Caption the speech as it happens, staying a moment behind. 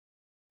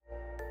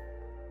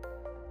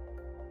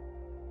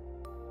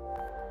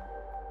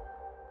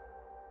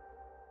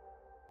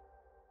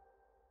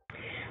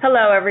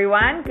Hello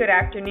everyone, good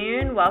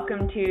afternoon.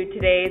 Welcome to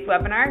today's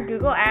webinar,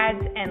 Google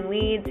Ads and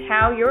Leads,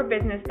 how your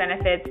business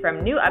benefits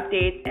from new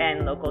updates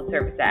and local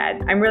service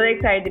ads. I'm really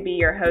excited to be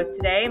your host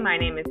today. My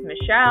name is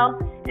Michelle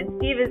and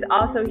Steve is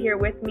also here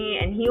with me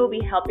and he will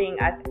be helping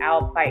us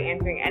out by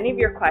answering any of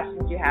your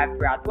questions you have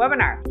throughout the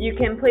webinar. You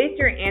can place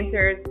your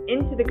answers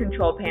into the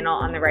control panel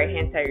on the right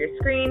hand side of your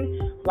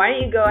screen. Why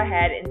don't you go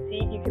ahead and see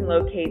if you can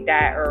locate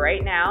that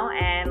right now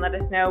and let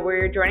us know where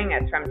you're joining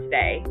us from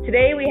today.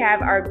 Today we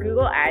have our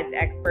Google Ads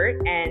expert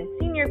and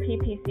Senior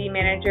PPC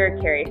Manager,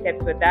 Carrie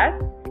Phipps, with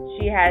us.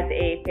 She has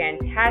a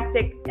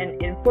fantastic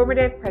and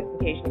informative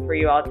presentation for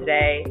you all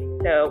today.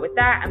 So with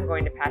that, I'm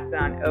going to pass it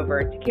on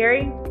over to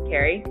Carrie.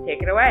 Carrie,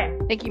 take it away.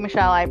 Thank you,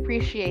 Michelle. I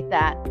appreciate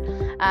that.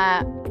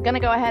 Going to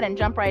go ahead and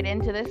jump right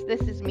into this.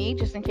 This is me,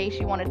 just in case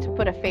you wanted to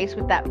put a face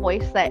with that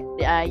voice that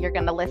you're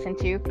going to listen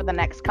to for the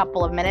next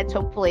couple of minutes.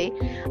 Hopefully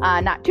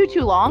not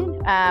too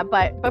long,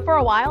 but for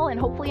a while and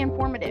hopefully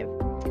informative.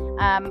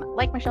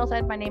 Like Michelle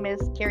said, my name is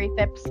Carrie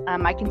Phipps.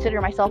 I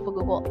consider myself a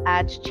Google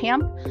Ads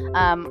champ.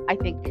 I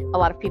think a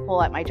lot of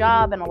people at my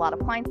job and a lot of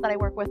clients that I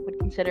work with would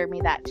consider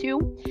me that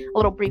too. A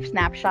little brief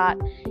snapshot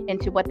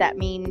into what that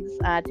means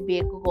to be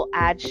a Google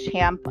Ads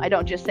champ. I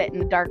don't just sit in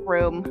the dark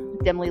room,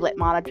 dimly lit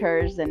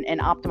monitors and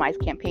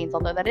optimize campaigns,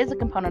 although that is a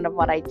component of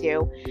what I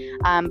do.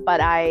 But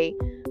I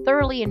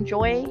thoroughly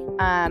enjoy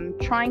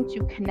trying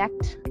to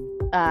connect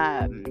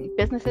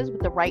businesses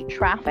with the right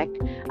traffic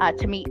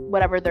to meet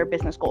whatever their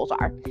business goals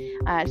are.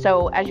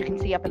 So as you can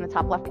see up in the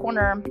top left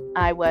corner,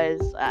 I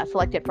was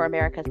selected for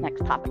America's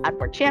Next Top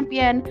AdWords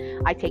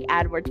Champion. I take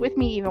AdWords with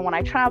me even when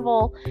I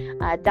travel.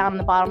 Down in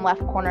the bottom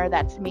left corner,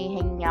 that's me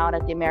hanging out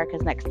at the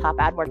America's Next Top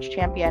AdWords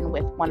Champion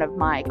with one of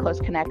my close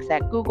connects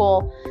at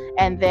Google.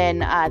 And then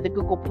the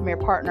Google Premier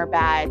Partner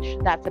badge,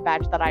 that's a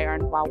badge that I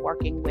earned while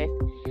working with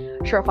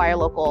Surefire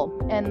Local.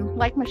 And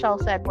like Michelle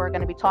said, we're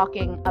going to be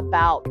talking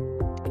about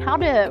how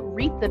to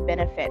reap the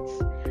benefits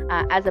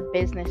as a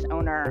business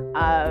owner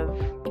of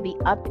the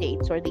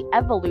updates or the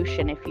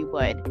evolution, if you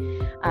would,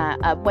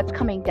 of what's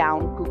coming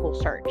down Google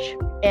search.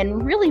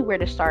 And really where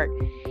to start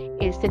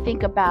is to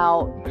think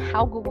about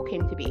how Google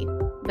came to be.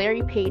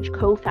 Larry Page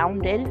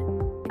co-founded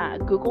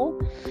Google,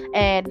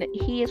 and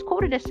he is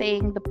quoted as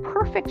saying, "The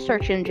perfect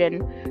search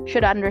engine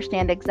should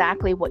understand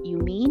exactly what you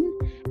mean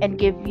and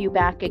give you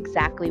back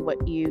exactly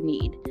what you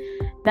need."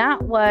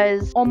 That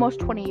was almost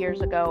 20 years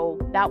ago.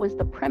 That was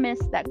the premise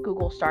that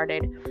Google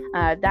started.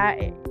 That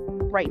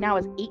right now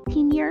is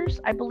 18 years,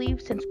 I believe,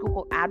 since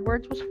Google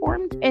AdWords was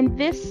formed. And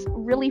this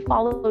really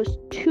follows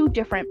two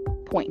different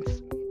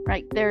points,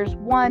 right? There's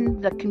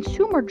one, the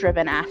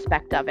consumer-driven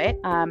aspect of it.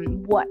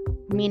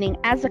 Meaning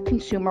as a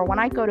consumer, when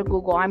I go to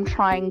Google, I'm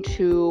trying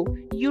to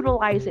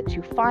utilize it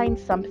to find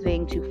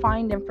something, to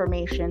find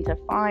information, to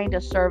find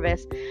a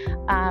service,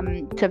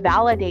 to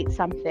validate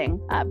something.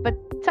 But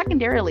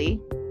secondarily,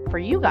 for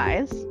you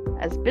guys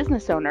as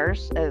business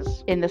owners,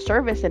 as in the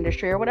service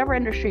industry or whatever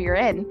industry you're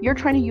in, you're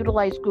trying to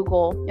utilize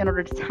Google in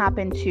order to tap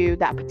into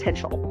that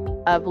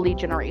potential of lead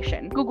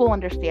generation. Google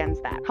understands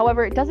that.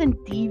 However, it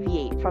doesn't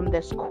deviate from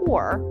this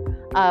core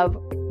of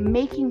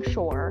making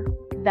sure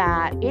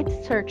that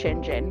its search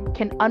engine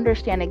can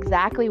understand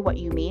exactly what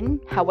you mean,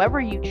 however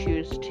you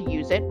choose to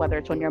use it, whether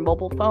it's on your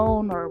mobile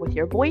phone or with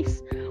your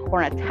voice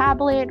or on a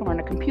tablet or on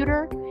a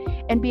computer,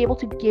 and be able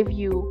to give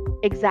you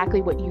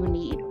exactly what you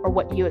need or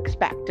what you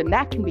expect. And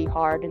that can be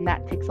hard and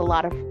that takes a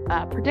lot of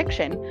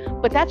prediction,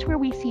 but that's where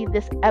we see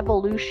this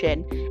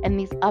evolution and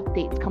these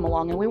updates come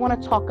along. And we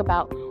want to talk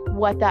about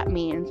what that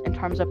means in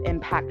terms of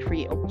impact for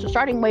you. So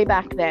starting way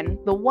back then,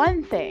 the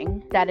one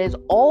thing that is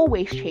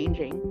always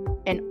changing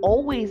and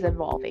always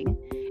evolving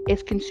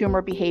is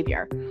consumer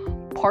behavior,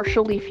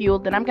 partially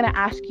fueled. And I'm going to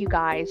ask you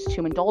guys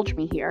to indulge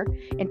me here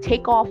and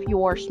take off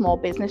your small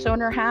business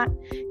owner hat,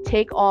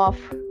 take off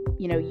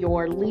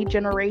your lead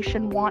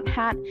generation want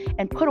hat,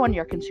 and put on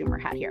your consumer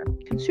hat here.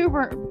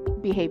 Consumer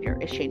behavior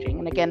is changing.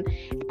 And again,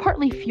 it's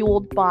partly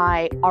fueled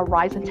by our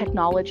rise in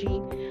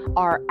technology,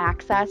 our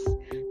access,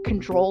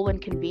 control,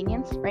 and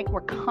convenience, right?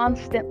 We're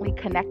constantly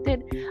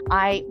connected.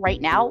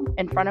 Right now,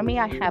 in front of me,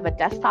 I have a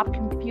desktop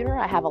computer.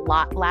 I have a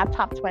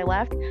laptop to my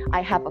left.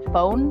 I have a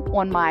phone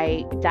on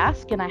my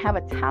desk, and I have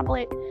a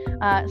tablet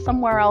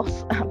somewhere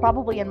else,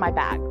 probably in my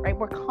bag, right?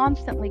 We're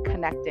constantly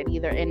connected,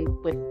 either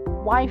with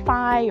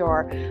Wi-Fi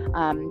or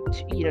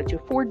to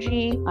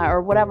 4G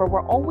or whatever.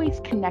 We're always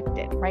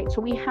connected, right?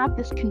 So we have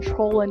this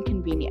control and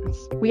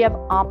convenience. We have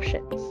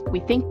options.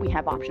 We think we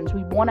have options.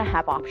 We want to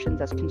have options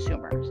as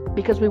consumers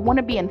because we want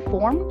to be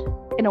informed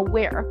and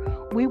aware.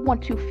 We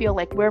want to feel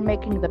like we're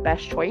making the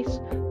best choice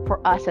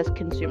for us as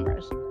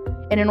consumers.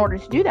 And in order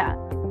to do that,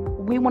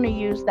 we want to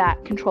use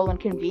that control and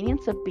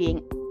convenience of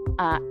being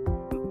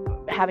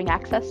having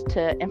access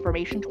to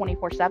information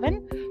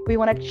 24/7. We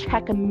want to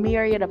check a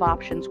myriad of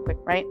options quick,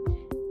 right?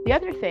 The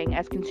other thing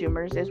as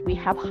consumers is we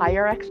have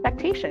higher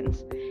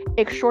expectations.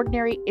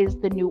 Extraordinary is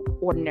the new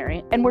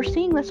ordinary. And we're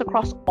seeing this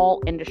across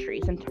all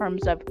industries in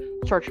terms of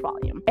search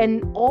volume.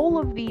 And all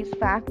of these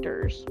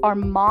factors are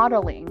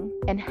modeling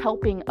and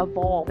helping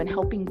evolve and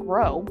helping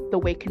grow the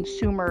way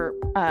consumer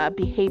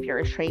behavior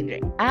is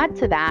changing. Add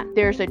to that,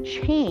 there's a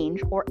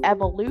change or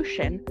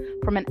evolution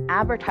from an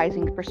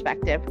advertising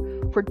perspective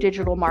for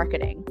digital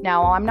marketing.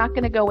 Now, I'm not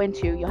going to go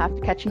into, you'll have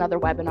to catch another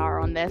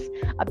webinar on this,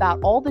 about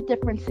all the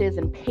differences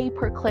in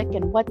pay-per-click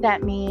and what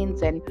that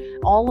means and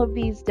all of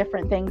these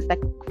different things that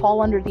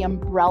fall under the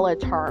umbrella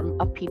term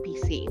of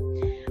PPC.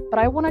 But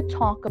I want to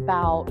talk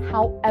about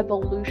how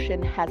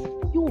evolution has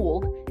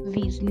fueled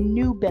these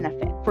new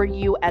benefits for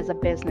you as a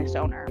business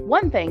owner.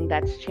 One thing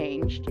that's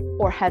changed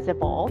or has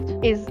evolved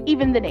is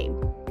even the name.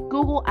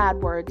 Google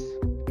AdWords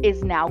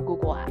is now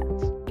Google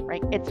Ads,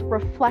 right? It's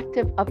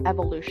reflective of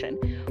evolution.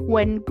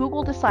 When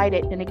Google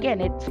decided, and again,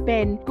 it's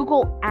been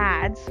Google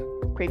Ads,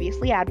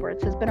 previously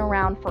AdWords, has been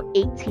around for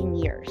 18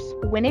 years.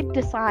 When it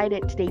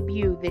decided to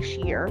debut this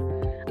year,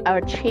 a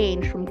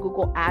change from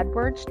Google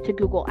AdWords to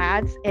Google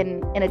Ads,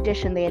 and in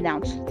addition, they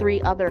announced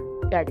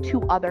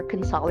two other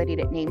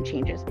consolidated name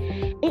changes.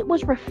 It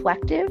was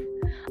reflective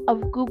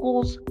of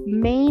Google's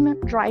main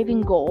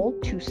driving goal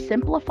to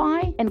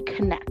simplify and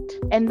connect.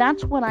 And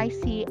that's what I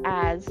see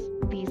as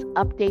these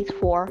updates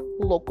for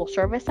local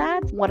service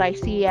ads, what I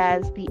see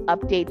as the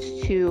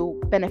updates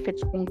to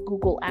benefits on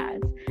Google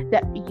Ads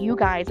that you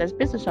guys as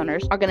business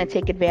owners are going to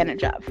take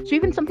advantage of. So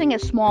even something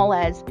as small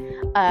as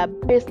a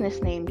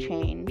business name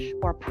change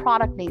or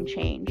product name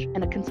change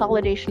and a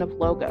consolidation of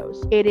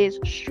logos, it is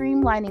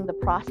streamlining the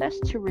process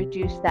to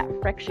reduce that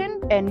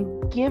friction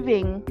and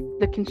giving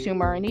the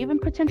consumer and even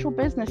potential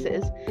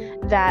businesses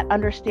that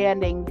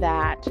understanding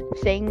that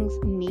things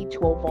need to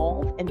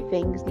evolve and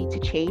things need to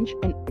change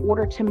in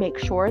order to make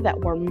sure that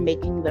we're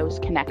making those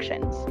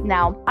connections.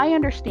 Now, I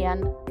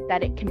understand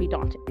that it can be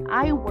daunting.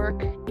 I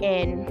work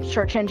in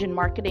search engine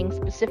marketing.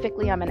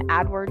 Specifically, I'm an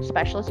AdWords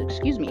specialist,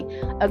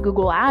 a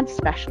Google Ads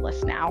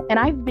specialist now. And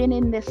I've been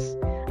in this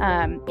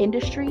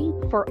industry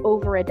for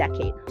over a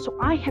decade. So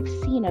I have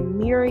seen a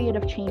myriad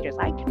of changes.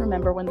 I can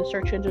remember when the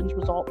search engine's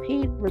results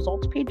page,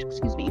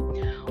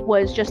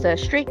 was just a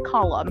straight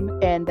column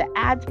and the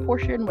ads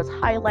portion was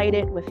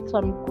highlighted with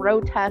some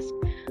grotesque,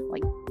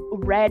 like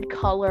red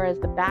color as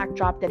the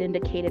backdrop that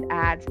indicated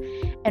ads.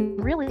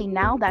 And really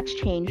now that's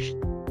changed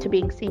to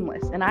being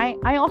seamless. And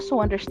I also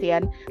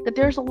understand that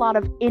there's a lot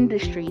of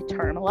industry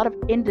term, a lot of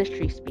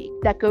industry speak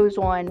that goes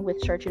on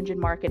with search engine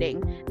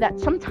marketing that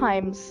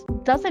sometimes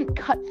doesn't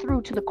cut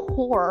through to the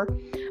core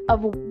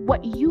of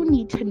what you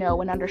need to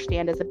know and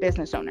understand as a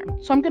business owner.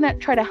 So I'm going to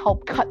try to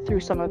help cut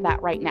through some of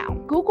that right now.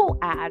 Google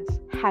Ads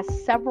has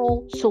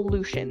several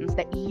solutions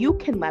that you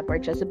can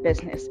leverage as a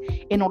business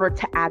in order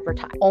to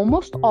advertise.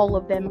 Almost all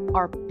of them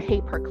are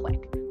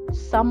pay-per-click.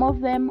 Some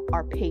of them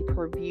are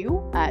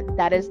pay-per-view.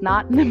 That is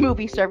not the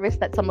movie service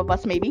that some of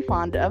us may be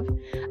fond of.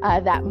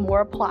 That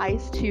more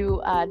applies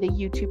to the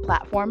YouTube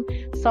platform.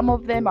 Some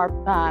of them are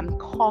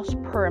cost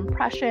per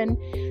impression.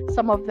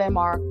 Some of them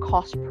are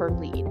cost per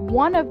lead.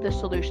 One of the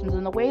solutions,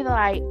 and the way that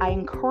I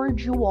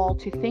encourage you all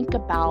to think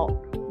about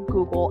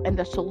Google and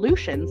the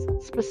solutions,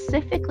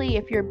 specifically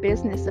if your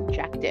business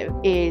objective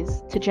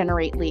is to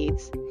generate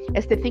leads,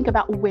 is to think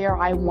about where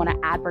I want to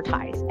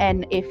advertise.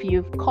 And if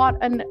you've caught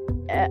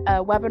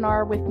a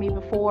webinar with me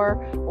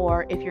before,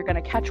 or if you're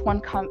going to catch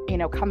one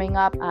coming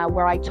up,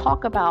 where I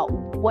talk about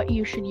what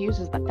you should use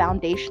as the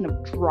foundation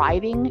of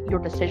driving your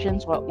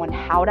decisions on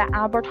how to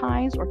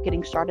advertise or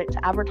getting started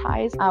to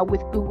advertise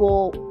with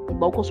Google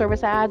local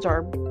service ads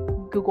or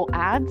Google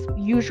Ads,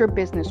 use your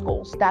business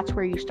goals. That's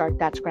where you start.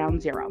 That's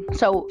ground zero.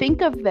 So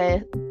think of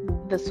the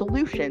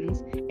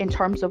solutions in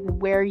terms of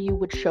where you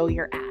would show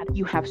your ad.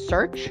 You have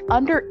search.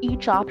 Under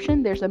each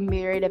option, there's a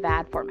myriad of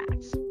ad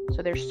formats.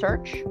 So there's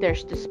search,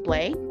 there's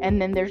display,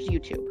 and then there's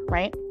YouTube,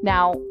 right?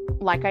 Now,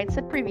 like I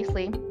said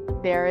previously,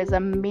 there is a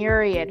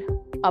myriad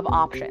of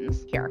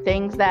options here.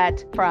 Things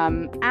that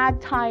from ad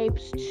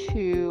types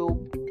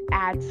to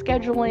ad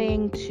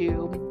scheduling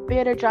to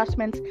bid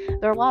adjustments,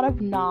 there are a lot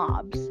of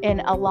knobs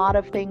and a lot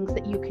of things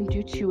that you can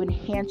do to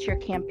enhance your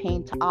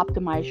campaign, to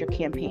optimize your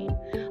campaign.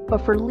 But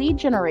for lead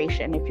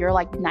generation, if you're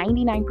like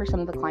 99%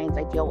 of the clients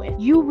I deal with,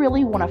 you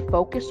really want to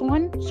focus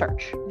on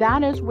search.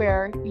 That is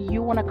where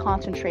you want to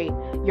concentrate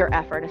your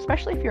effort,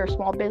 especially if you're a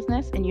small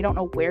business and you don't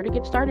know where to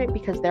get started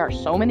because there are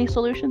so many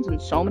solutions and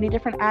so many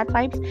different ad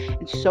types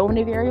and so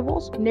many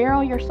variables.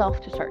 Narrow yourself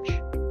to search,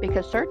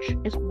 because search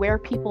is where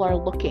people are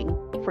looking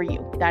for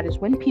you. That is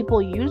when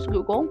people use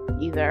Google,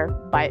 either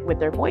with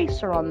their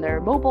voice or on their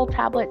mobile,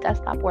 tablet,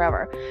 desktop,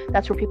 wherever.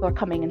 That's where people are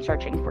coming and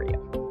searching for you,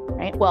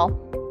 right? Well,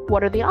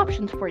 what are the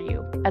options for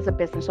you as a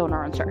business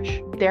owner on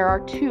search? There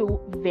are two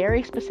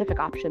very specific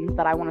options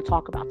that I want to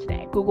talk about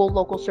today. Google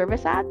local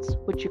service ads,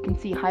 which you can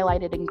see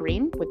highlighted in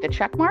green with the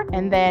check mark,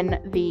 and then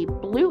the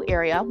blue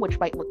area, which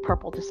might look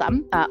purple to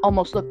some,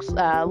 almost looks,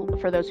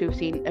 for those who've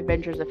seen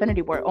Avengers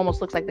Infinity War,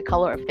 almost looks like the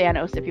color of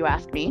Thanos, if you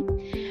ask me.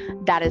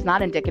 That is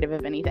not indicative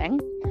of anything.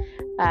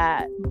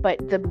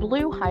 But the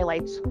blue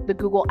highlights the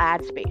Google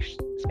ad space.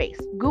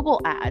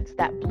 Google Ads,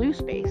 that blue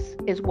space,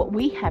 is what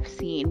we have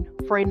seen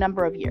for a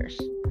number of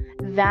years.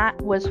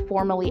 That was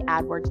formerly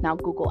AdWords, now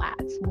Google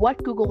Ads.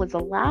 What Google is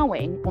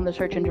allowing on the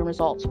search engine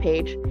results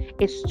page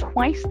is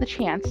twice the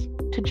chance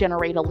to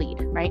generate a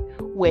lead, right?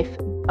 With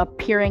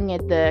appearing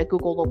in the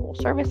Google local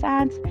service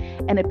ads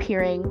and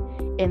appearing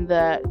in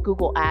the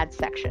Google Ads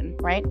section,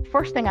 right?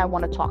 First thing I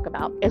want to talk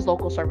about is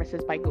local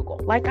services by Google.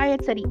 Like I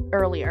had said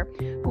earlier,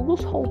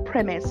 Google's whole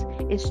premise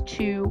is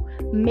to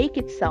make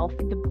itself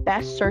the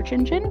best search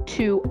engine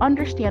to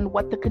understand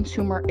what the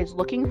consumer is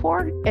looking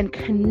for and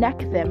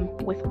connect them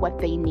with what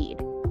they need,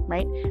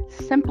 right?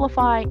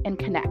 Simplify and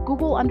connect.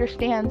 Google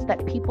understands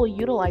that people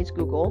utilize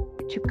Google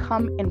to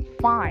come and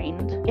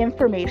find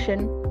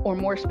information, or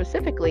more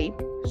specifically,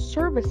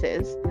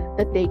 services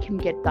that they can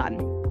get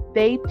done.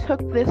 They took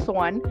this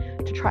one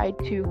to try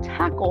to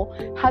tackle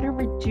how to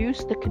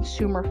reduce the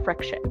consumer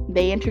friction.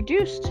 They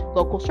introduced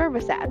local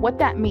service ads. What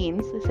that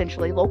means,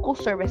 essentially, local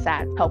service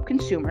ads help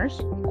consumers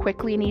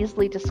quickly and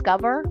easily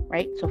discover,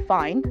 right? So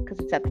find, because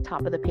it's at the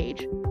top of the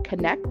page,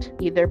 connect,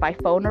 either by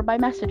phone or by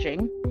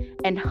messaging,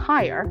 and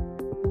hire,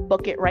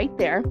 book it right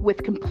there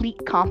with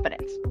complete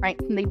confidence, right?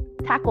 And they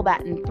tackle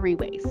that in 3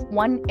 ways.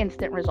 1,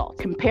 instant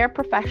results. Compare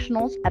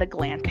professionals at a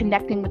glance,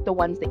 connecting with the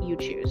ones that you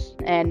choose.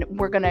 And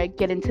we're going to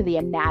get into the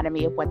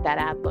anatomy of what that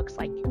ad looks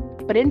like.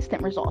 But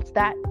instant results,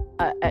 that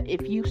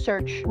if you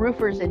search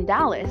roofers in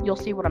Dallas, you'll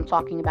see what I'm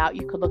talking about.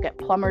 You could look at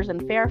plumbers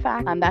in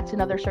Fairfax. That's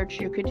another search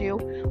you could do.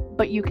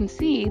 But you can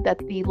see that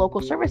the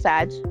local service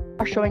ads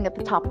are showing at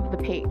the top of the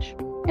page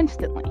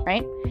instantly,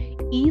 right?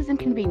 Ease and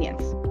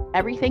convenience.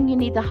 Everything you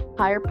need to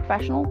hire a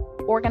professional,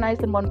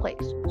 organized in one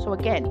place. So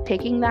again,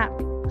 taking that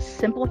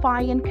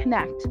simplify and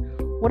connect,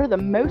 what are the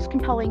most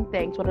compelling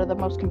things? What are the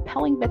most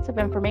compelling bits of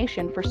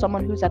information for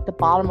someone who's at the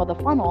bottom of the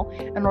funnel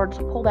in order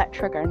to pull that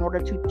trigger, in order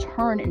to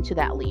turn into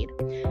that lead?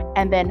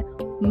 And then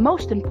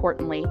most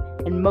importantly,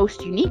 and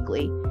most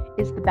uniquely,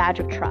 is the badge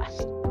of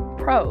trust.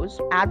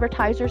 Pros,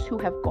 advertisers who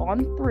have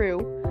gone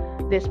through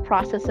this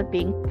process of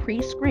being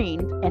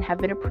pre-screened and have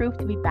been approved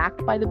to be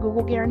backed by the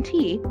Google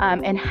guarantee,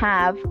 and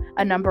have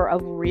a number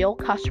of real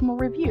customer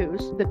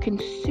reviews, the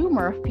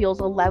consumer feels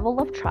a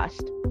level of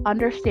trust,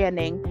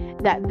 understanding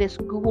that this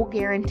Google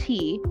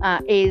guarantee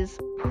is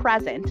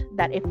present,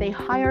 that if they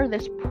hire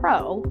this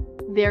pro,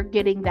 they're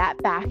getting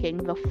that backing,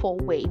 the full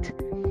weight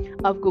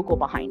of Google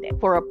behind it.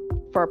 For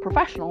a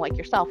professional like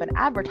yourself, an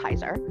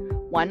advertiser,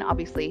 one,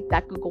 obviously,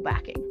 that Google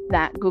backing,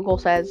 that Google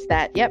says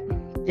that, yep,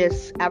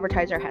 this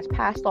advertiser has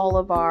passed all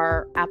of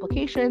our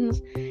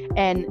applications,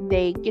 and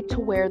they get to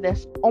wear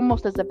this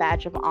almost as a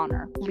badge of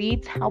honor.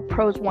 Leads, how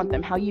pros want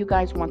them, how you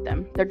guys want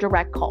them. They're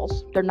direct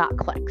calls. They're not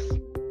clicks,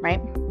 right?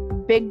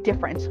 Big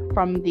difference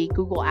from the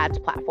Google Ads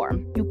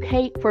platform. You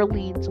pay for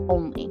leads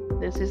only.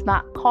 This is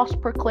not cost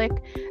per click.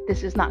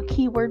 This is not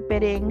keyword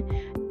bidding.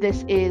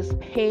 This is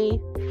pay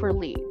for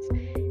leads.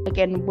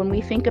 Again, when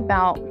we think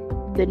about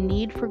the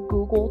need for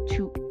Google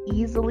to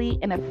easily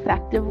and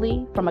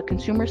effectively, from a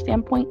consumer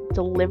standpoint,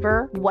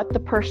 deliver what the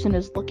person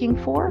is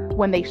looking for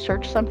when they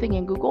search something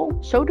in Google,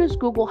 so does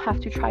Google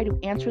have to try to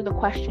answer the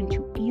question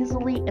to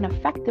easily and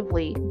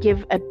effectively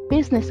give a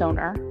business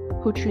owner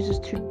who chooses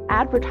to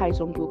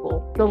advertise on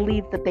Google the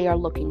leads that they are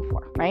looking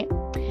for, right?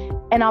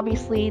 And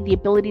obviously the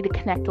ability to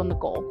connect on the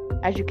goal.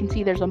 As you can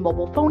see, there's a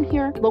mobile phone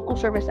here. Local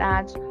service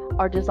ads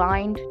are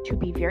designed to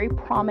be very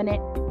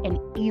prominent and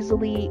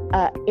easily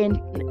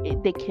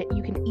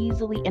you can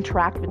easily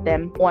interact with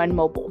them on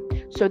mobile,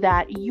 so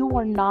that you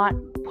are not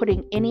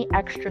putting any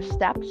extra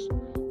steps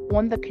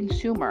on the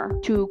consumer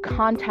to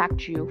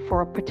contact you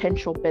for a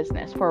potential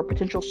business, for a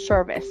potential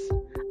service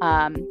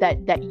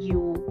that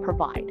you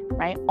provide,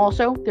 right?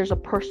 Also, there's a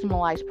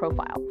personalized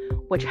profile,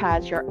 which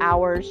has your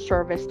hours,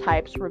 service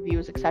types,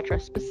 reviews, etc.,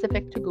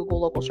 specific to Google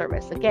local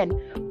service. Again,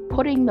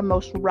 putting the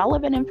most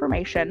relevant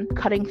information,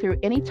 cutting through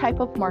any type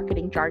of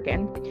marketing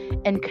jargon,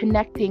 and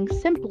connecting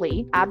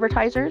simply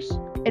advertisers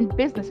and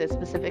businesses,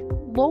 specific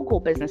local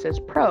businesses,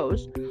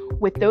 pros,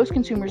 with those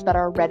consumers that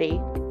are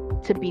ready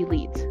to be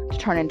leads, to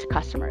turn into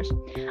customers.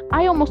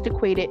 I almost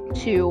equate it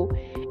to,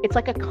 it's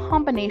like a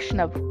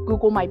combination of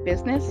Google My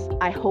Business.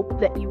 I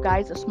hope that you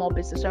guys, as small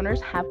business owners,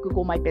 have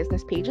Google My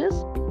Business pages.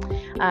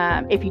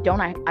 If you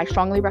don't, I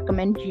strongly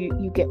recommend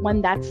you get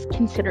one. That's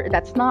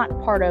not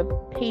part of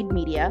paid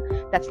media.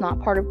 That's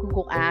not part of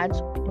Google Ads,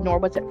 nor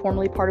was it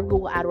formerly part of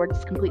Google AdWords.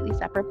 It's completely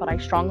separate, but I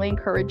strongly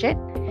encourage it.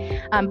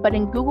 But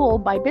in Google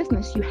My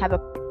Business, you have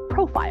a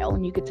profile,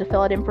 and you get to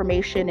fill out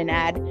information and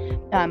add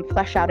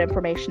flesh out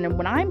information. And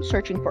when I'm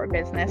searching for a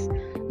business,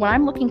 when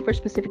I'm looking for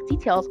specific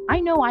details, I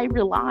know I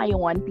rely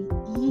on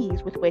the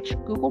ease with which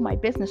Google My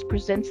Business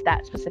presents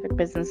that specific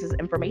business's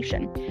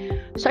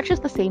information. Such is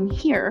the same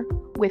here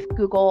with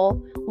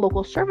Google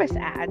local service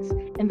ads,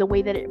 and the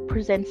way that it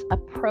presents a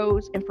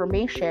pro's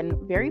information,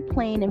 very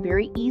plain and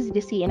very easy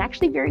to see, and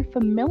actually very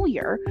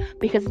familiar,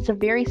 because it's a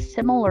very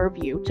similar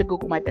view to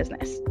Google My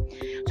Business.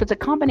 So it's a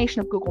combination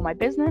of Google My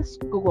Business,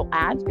 Google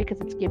Ads, because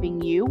it's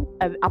giving you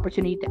an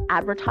opportunity to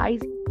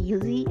advertise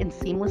easy and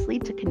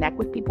seamlessly to connect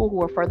with people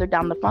who are further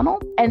down the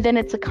funnel. And then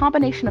it's a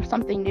combination of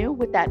something new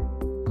with that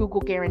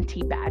Google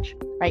guarantee badge,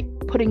 right?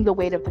 Putting the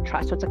weight of the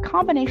trust. So it's a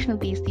combination of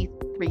these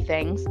three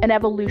things: an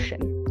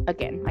evolution.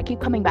 Again, I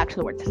keep coming back to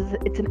the word.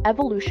 It's an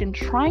evolution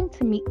trying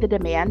to meet the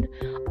demand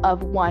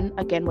of what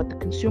the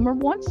consumer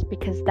wants,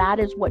 because that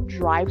is what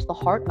drives the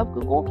heart of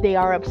Google. They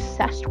are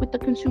obsessed with the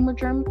consumer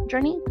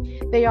journey.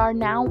 They are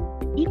now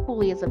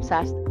equally as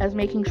obsessed as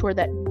making sure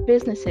that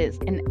businesses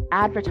and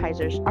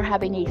advertisers are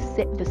having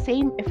the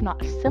same, if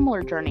not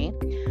similar, journey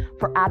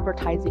for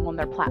advertising on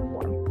their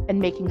platform and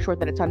making sure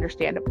that it's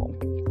understandable.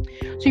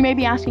 So you may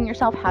be asking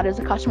yourself, how does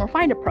a customer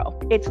find a pro?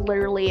 It's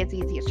literally as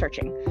easy as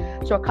searching.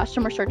 So a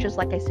customer searches,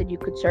 like I said, you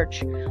could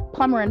search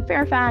plumber in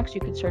Fairfax,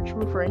 you could search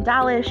roofer in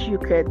Dallas, you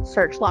could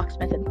search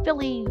locksmith in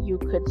Philly, you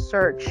could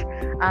search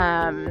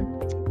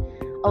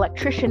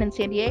electrician in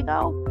San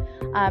Diego.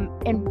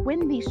 And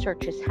when these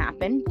searches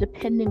happen,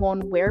 depending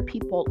on where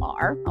people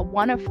are,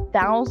 one of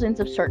thousands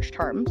of search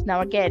terms.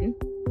 Now, again,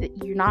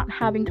 you're not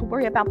having to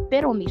worry about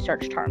bid on these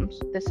search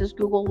terms. This is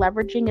Google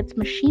leveraging its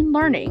machine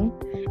learning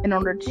in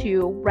order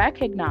to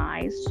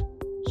recognize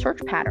search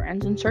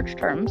patterns and search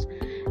terms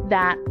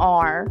that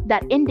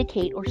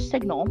indicate or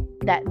signal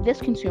that this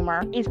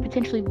consumer is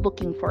potentially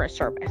looking for a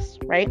service,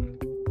 right?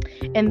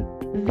 And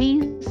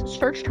these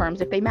search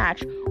terms, if they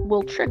match,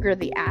 will trigger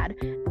the ad.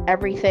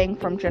 Everything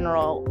from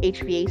general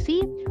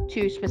HVAC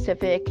to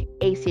specific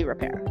AC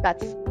repair.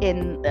 That's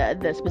in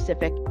the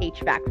specific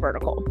HVAC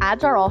vertical.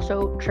 Ads are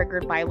also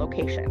triggered by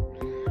location.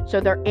 So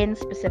they're in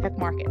specific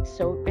markets.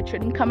 So it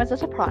shouldn't come as a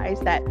surprise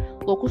that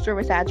local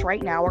service ads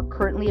right now are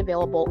currently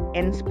available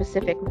in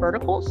specific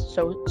verticals,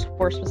 so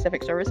for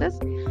specific services,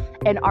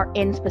 and are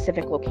in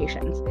specific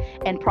locations.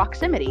 And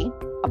proximity,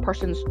 a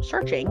person's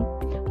searching,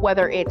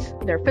 whether it's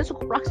their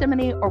physical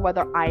proximity or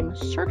whether I'm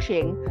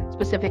searching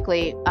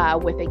specifically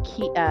with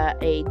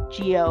a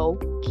geo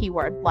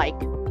keyword like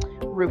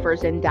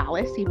roofers in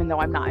Dallas, even though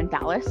I'm not in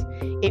Dallas,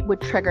 it would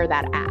trigger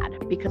that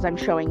ad because I'm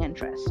showing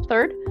interest.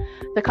 Third,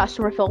 the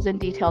customer fills in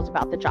details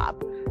about the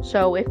job.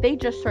 So if they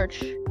just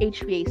search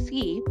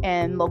HVAC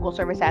and local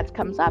service ads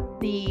comes up,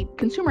 the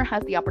consumer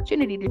has the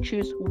opportunity to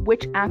choose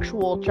which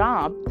actual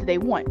job do they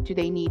want. Do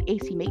they need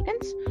AC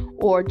maintenance,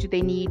 or do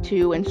they need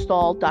to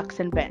install ducts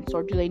and vents,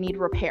 or do they need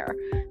repair?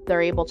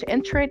 They're able to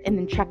enter it and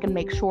then check and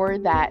make sure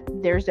that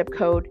their zip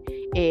code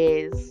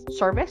is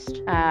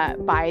serviced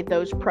by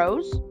those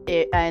pros.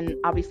 And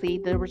obviously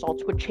the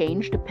results would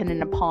change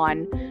depending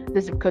upon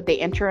the zip code they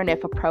enter and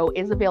if a pro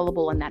is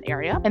available in that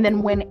area. And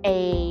then when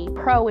a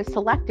pro is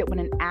selected, when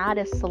an ad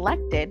is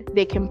selected,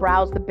 they can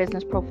browse the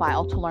business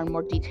profile to learn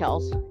more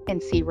details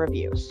and see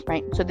reviews,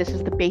 right? So this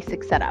is the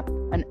basic setup,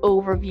 an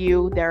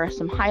overview, there are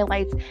some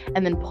highlights,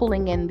 and then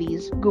pulling in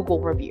these Google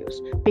reviews,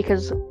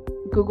 because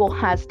Google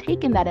has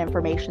taken that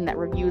information that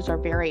reviews are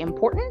very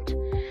important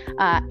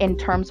in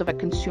terms of a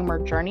consumer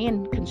journey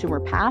and consumer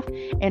path,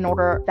 in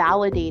order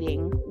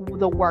validating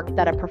the work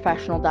that a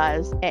professional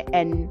does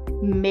and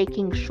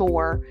making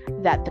sure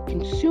that the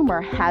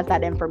consumer has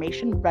that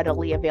information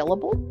readily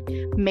available,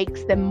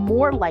 makes them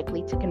more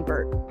likely to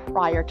convert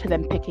prior to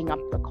them picking up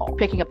the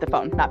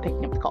phone,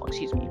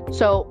 excuse me.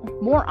 So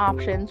more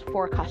options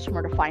for a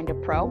customer to find a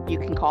pro. You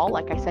can call,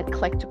 like I said,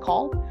 click to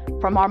call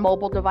from our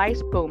mobile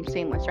device. Boom,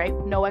 seamless, right?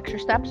 No extra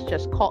steps,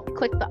 just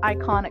click the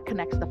icon, it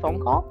connects the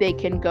phone call. They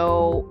can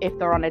go, if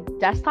they're on a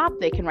desktop,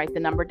 they can write the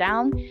number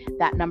down,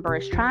 that number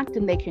is tracked,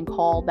 and they can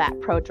call that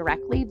pro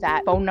directly.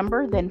 That phone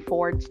number then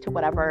forwards to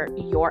whatever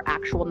your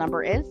actual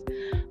number is.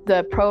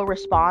 The pro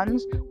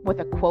responds with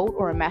a quote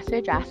or a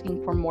message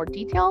asking for more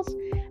details,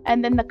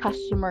 and then the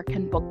customer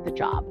can book the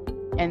job,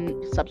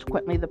 and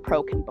subsequently the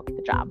pro can book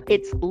the job.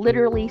 It's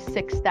literally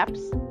 6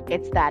 steps.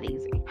 It's that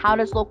easy. How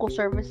does local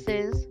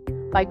services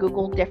by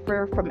Google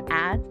differ from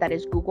ads, that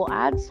is Google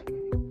Ads?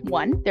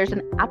 1, there's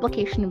an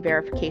application and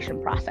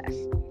verification process.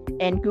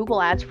 And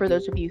Google Ads, for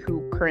those of you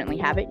who currently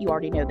have it, you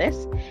already know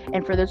this.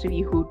 And for those of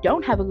you who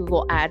don't have a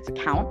Google Ads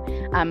account,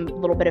 a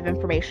little bit of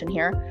information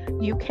here.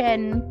 You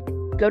can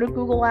go to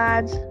Google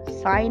Ads,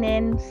 sign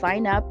in,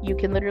 sign up. You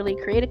can literally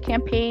create a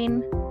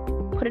campaign,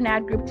 put an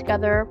ad group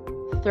together,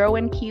 throw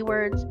in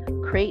keywords,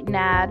 create an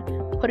ad,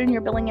 put in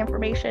your billing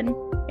information,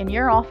 and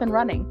you're off and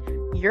running.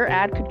 Your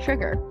ad could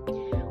trigger.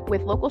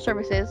 With local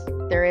services,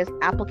 there is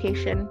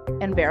application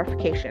and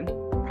verification,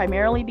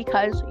 primarily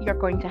because you're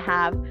going to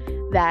have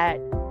that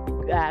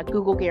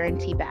Google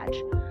Guarantee badge.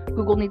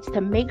 Google needs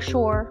to make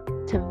sure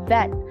to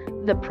vet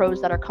the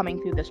pros that are coming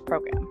through this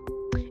program.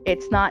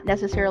 It's not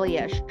necessarily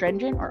a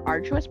stringent or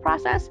arduous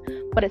process,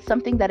 but it's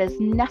something that is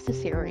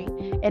necessary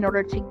in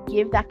order to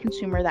give that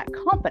consumer that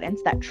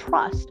confidence, that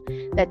trust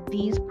that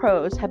these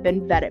pros have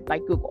been vetted by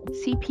Google.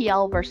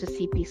 CPL versus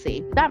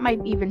CPC. That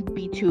might even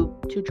be too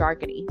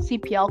jargony.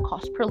 CPL,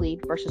 cost per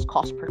lead, versus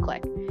cost per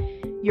click.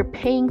 You're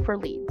paying for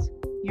leads.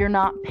 You're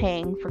not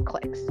paying for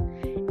clicks.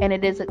 And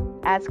it is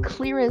as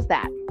clear as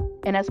that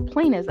and as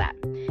plain as that.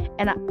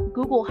 And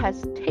Google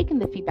has taken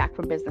the feedback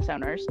from business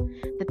owners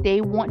that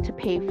they want to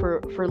pay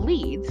for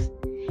leads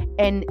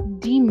and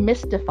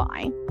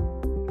demystify,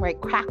 right,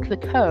 crack the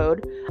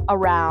code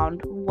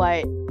around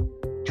what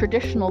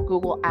traditional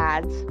Google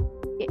Ads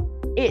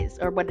is,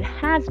 or what it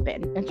has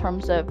been, in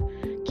terms of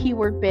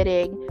keyword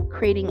bidding,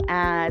 creating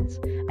ads,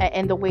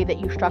 and the way that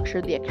you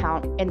structure the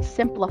account, and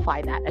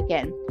simplify that.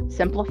 Again,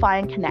 simplify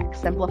and connect,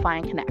 simplify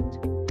and connect.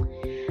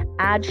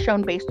 Ads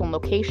shown based on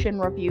location,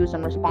 reviews,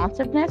 and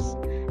responsiveness.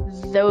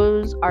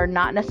 Those are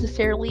not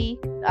necessarily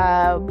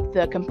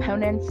the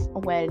components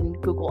when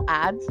Google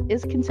Ads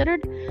is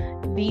considered.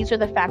 These are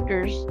the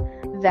factors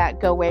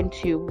that go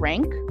into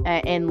rank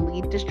and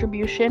lead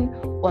distribution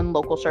on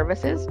local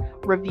services.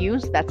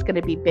 Reviews, that's going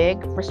to be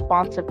big.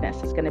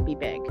 Responsiveness is going to be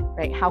big,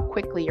 right? How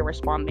quickly you're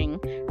responding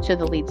to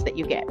the leads that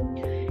you get.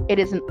 It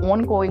is an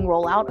ongoing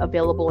rollout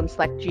available in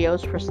select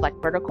geos for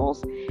select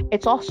verticals.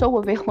 It's also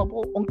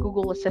available on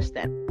Google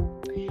Assistant.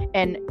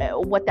 And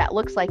what that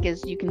looks like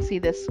is you can see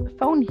this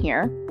phone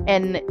here,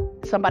 and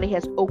somebody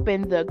has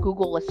opened the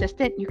Google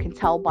Assistant. You can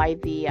tell by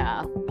the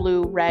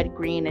blue, red,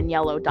 green, and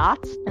yellow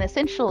dots. And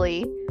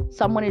essentially,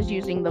 someone is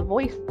using the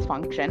voice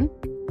function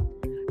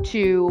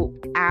to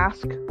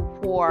ask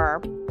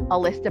for a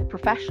list of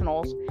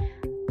professionals,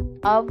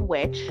 of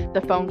which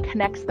the phone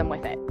connects them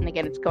with it. And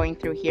again, it's going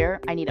through here.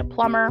 I need a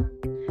plumber.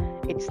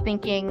 It's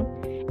thinking.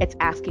 It's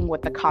asking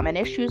what the common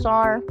issues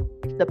are.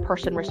 The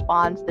person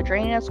responds, the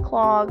drain is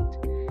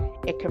clogged.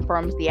 It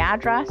confirms the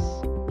address.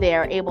 They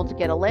are able to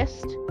get a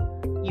list.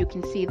 You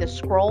can see the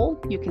scroll.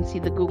 You can see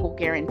the Google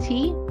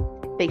guarantee.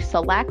 They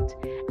select,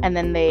 and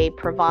then they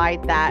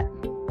provide that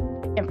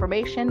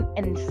information,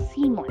 and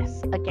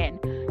seamless. Again,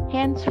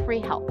 hands-free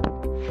help,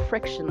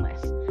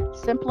 frictionless,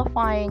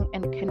 simplifying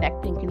and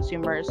connecting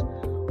consumers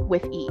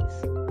with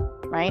ease,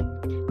 right?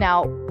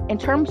 Now, in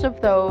terms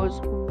of those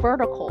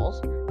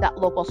verticals that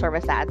local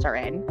service ads are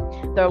in,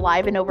 they're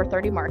live in over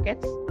 30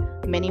 markets.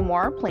 Many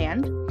more are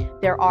planned.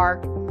 There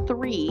are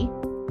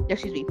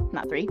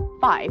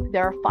 5.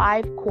 There are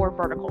 5 core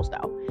verticals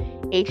though.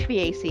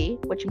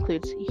 HVAC, which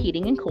includes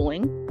heating and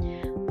cooling,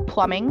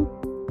 plumbing,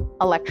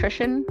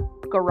 electrician,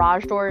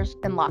 garage doors,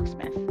 and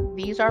locksmith.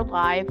 These are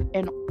live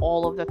in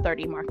all of the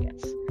 30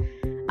 markets,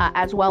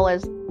 as well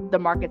as the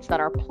markets that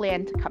are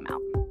planned to come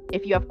out.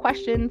 If you have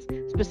questions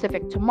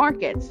specific to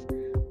markets,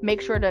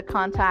 make sure to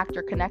contact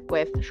or connect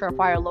with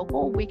Surefire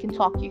Local. We can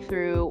talk you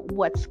through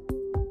what's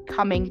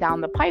coming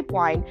down the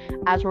pipeline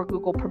as we're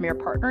Google Premier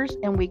partners,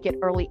 and we get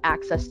early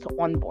access to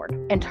onboard.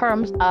 In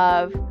terms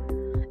of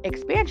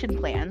expansion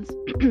plans,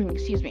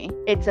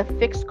 it's a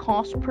fixed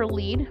cost per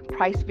lead.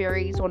 Price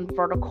varies on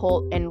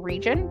vertical and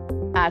region.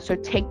 So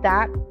take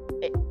that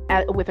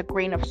with a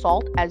grain of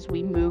salt as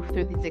we move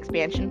through these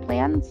expansion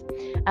plans.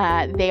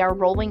 They are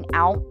rolling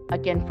out,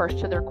 again, first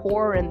to their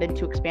core and then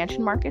to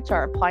expansion markets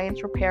are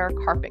appliance repair,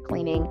 carpet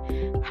cleaning,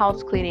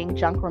 house cleaning,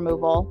 junk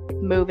removal,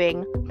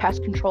 moving,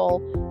 pest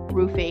control,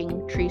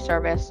 roofing, tree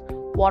service,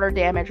 water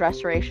damage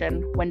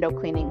restoration, window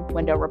cleaning,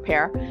 window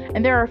repair.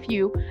 And there are a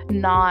few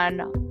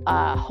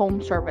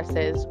non-home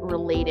services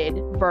related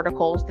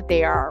verticals that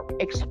they are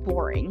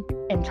exploring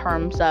in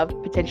terms of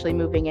potentially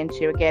moving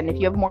into. Again, if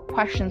you have more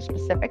questions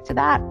specific to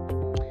that,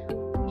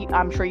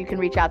 I'm sure you can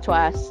reach out to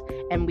us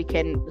and we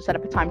can set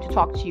up a time to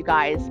talk to you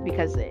guys,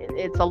 because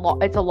it's a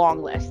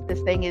long list.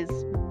 This thing is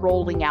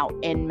rolling out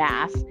en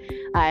masse,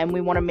 and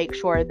we want to make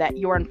sure that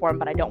you're informed,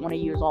 but I don't want to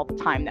use all the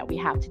time that we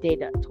have today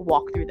to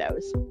walk through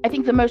those. I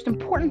think the most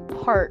important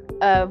part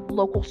of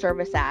local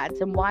service ads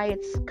and why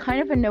it's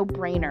kind of a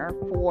no-brainer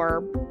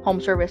for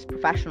home service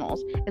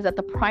professionals is that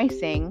the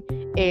pricing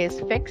is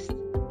fixed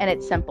and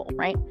it's simple,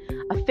 right?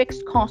 A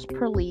fixed cost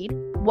per lead.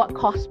 What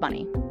costs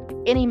money?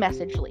 Any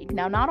message lead.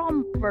 Now, not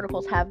all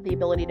verticals have the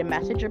ability to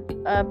message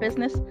a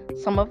business.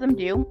 Some of them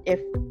do.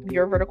 If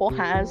your vertical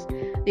has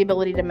the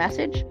ability to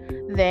message,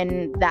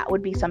 then that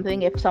would be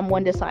something. If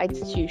someone decides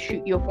to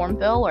shoot you a form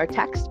fill or a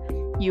text,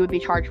 you would be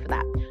charged for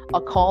that.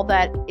 A call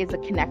that is a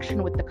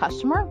connection with the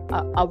customer,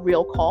 a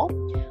real call,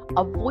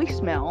 a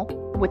voicemail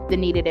with the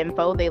needed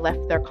info, they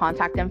left their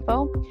contact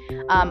info,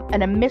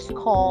 and a missed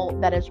call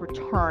that is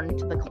returned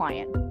to the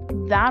client.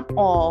 That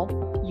all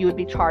you would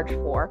be charged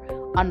for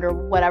under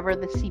whatever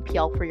the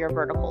CPL for your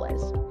vertical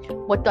is.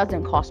 What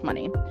doesn't cost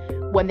money?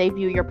 When they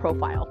view your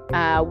profile,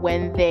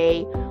 when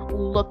they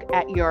look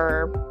at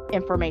your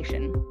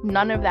information,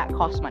 none of that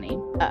costs money.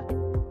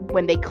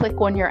 When they click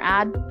on your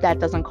ad, that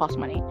doesn't cost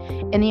money.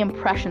 Any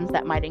impressions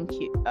that might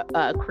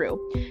accrue,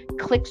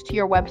 clicks to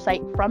your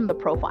website from the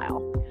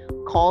profile,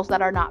 calls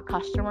that are not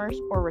customers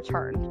or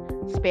returned,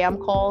 spam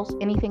calls,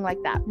 anything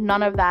like that.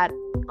 None of that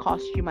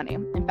costs you money.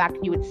 In fact,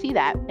 you would see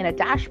that in a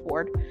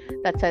dashboard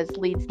that says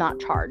leads not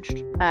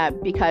charged,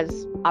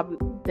 because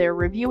they're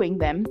reviewing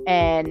them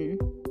and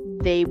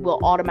they will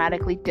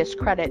automatically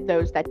discredit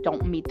those that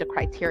don't meet the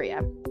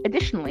criteria.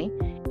 Additionally,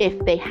 if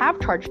they have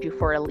charged you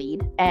for a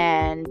lead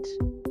and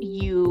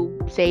you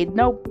say,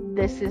 nope,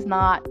 this is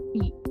not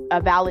a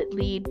valid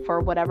lead for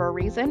whatever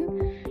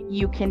reason,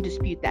 you can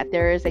dispute that.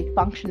 There is a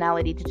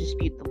functionality to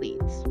dispute the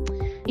leads.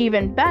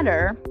 Even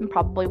better, and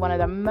probably one of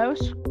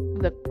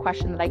the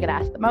question that I get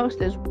asked the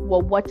most is,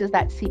 well, what does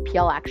that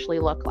CPL actually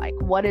look like?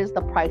 What is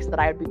the price that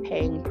I would be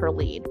paying per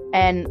lead?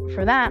 And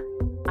for that,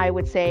 I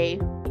would say,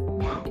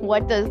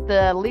 what does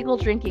the legal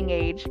drinking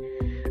age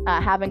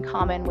have in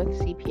common with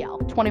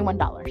CPL?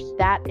 $21.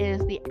 That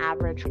is the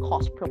average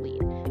cost per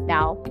lead.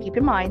 Now, keep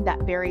in mind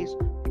that varies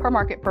per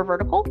market, per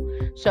vertical,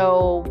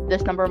 so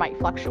this number might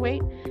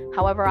fluctuate.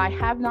 However, I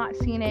have not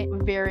seen it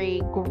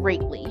vary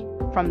greatly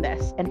from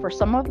this. And for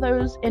some of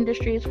those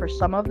industries, for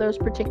some of those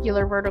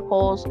particular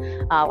verticals,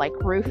 like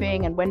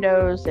roofing and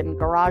windows and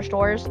garage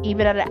doors,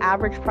 even at an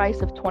average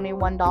price of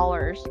 $21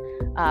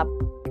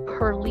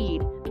 per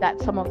lead,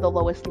 that's some of the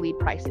lowest lead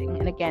pricing.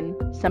 And again,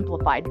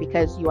 simplified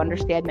because you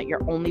understand that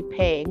you're only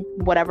paying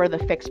whatever the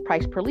fixed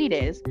price per lead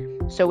is.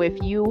 So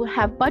if you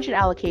have budget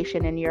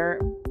allocation and you're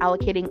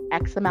allocating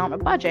X amount of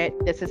budget,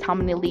 this is how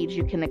many leads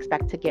you can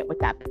expect to get with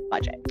that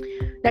budget.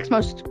 Next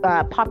most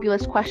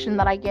populous question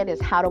that I get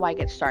is, how do I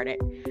get started?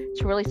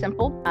 It's really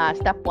simple.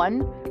 Step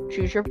one,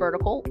 choose your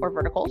vertical or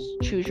verticals,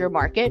 choose your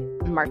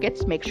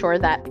markets, make sure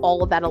that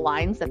all of that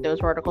aligns, that those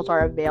verticals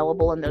are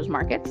available in those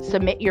markets.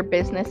 Submit your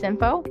business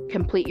info,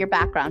 complete your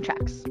background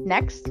checks.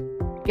 Next,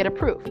 get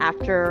approved.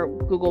 After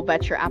Google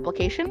vets your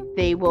application,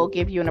 they will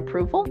give you an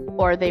approval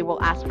or they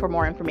will ask for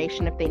more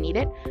information if they need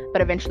it,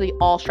 but eventually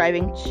all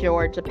striving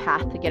towards a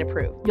path to get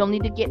approved. You'll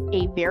need to get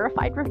a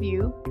verified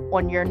review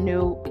on your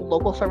new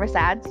local service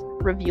ads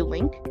review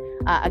link.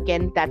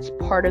 Again, that's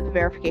part of the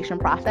verification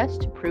process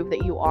to prove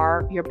that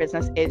your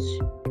business is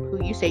who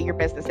you say your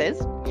business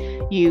is.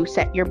 You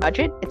set your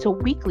budget. It's a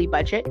weekly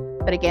budget,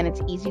 but again,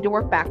 it's easy to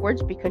work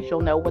backwards because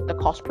you'll know what the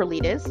cost per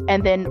lead is.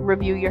 And then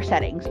review your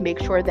settings. Make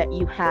sure that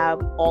you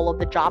have all of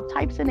the job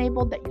types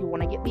enabled that you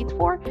want to get leads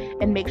for,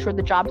 and make sure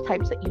the job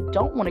types that you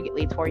don't want to get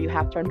leads for, you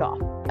have turned off.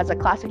 As a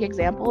classic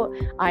example,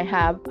 I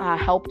have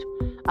helped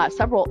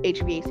several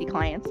HVAC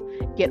clients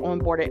get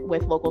onboarded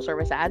with local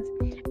service ads,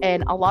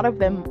 and a lot of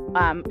them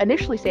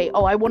initially say,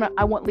 "Oh, I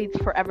want leads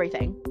for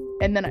everything."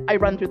 And then I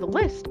run through the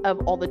list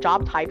of all the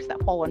job types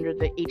that fall under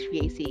the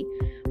HVAC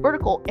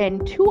vertical,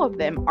 and 2 of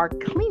them are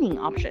cleaning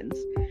options.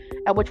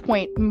 At which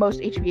point, most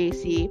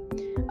HVAC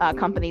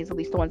companies, at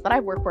least the ones that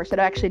I've worked for, said,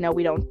 actually, no,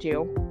 we don't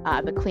do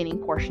the cleaning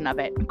portion of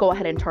it. Go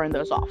ahead and turn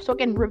those off. So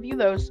again, review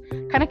those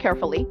kind of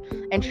carefully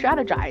and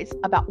strategize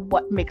about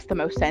what makes the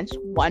most sense.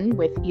 One,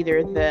 with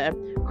either the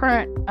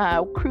current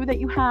crew that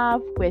you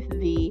have, with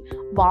the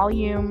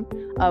volume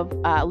of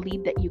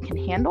lead that you can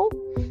handle,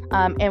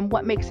 and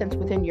what makes sense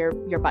within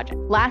your budget.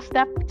 Last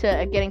step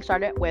to getting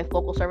started with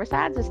local service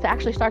ads is to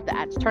actually start the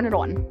ads. Turn it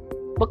on.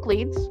 Book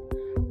leads.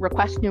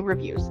 Request new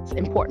reviews. It's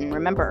important.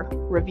 Remember,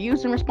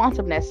 reviews and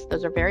responsiveness,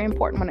 those are very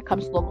important when it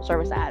comes to local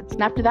service ads.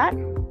 And after that,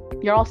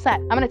 you're all set.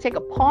 I'm going to take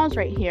a pause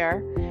right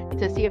here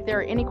to see if there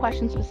are any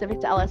questions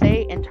specific to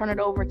LSA and turn it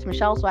over to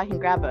Michelle so I can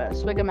grab a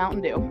swig of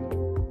Mountain Dew.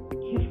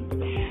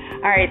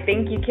 All right.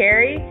 Thank you,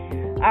 Carrie.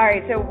 All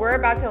right, so we're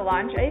about to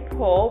launch a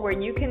poll where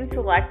you can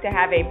select to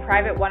have a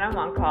private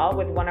one-on-one call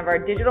with one of our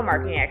digital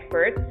marketing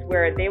experts,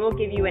 where they will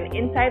give you an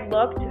inside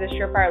look to the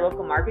Surefire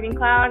Local Marketing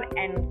Cloud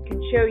and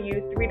can show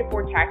you 3 to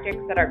 4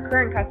 tactics that our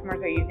current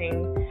customers are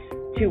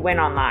using to win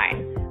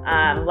online.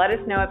 Let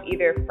us know if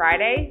either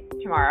Friday,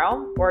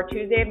 tomorrow, or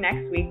Tuesday of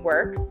next week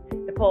works.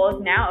 The poll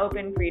is now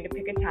open for you to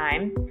pick a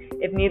time.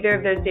 If neither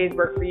of those days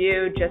work for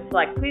you, just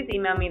select, please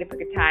email me to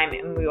pick a time,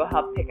 and we will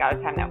help pick out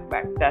a time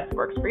that best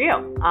works for you.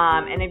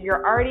 And if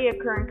you're already a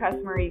current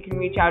customer, you can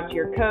reach out to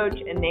your coach,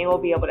 and they will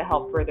be able to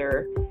help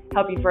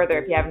you further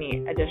if you have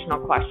any additional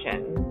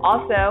questions.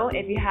 Also,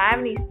 if you have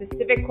any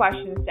specific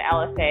questions to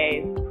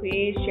LSAs,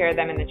 please share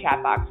them in the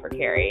chat box for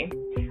Carrie.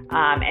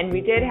 And we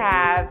did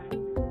have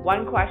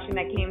one question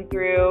that came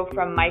through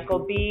from Michael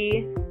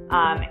B.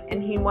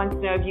 And he wants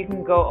to know if you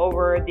can go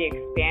over the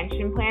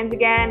expansion plans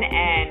again,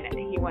 and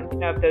he wants to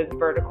know if those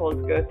verticals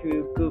go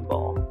through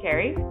Google.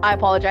 Carrie? I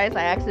apologize.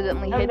 I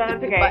accidentally hit the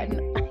mute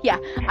button. Yeah,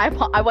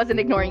 I wasn't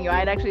ignoring you. I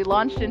had actually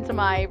launched into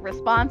my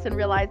response and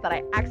realized that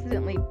I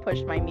accidentally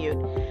pushed my mute.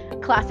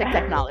 Classic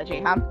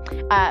technology, huh?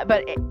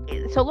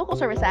 So local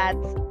service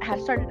ads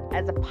has started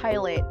as a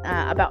pilot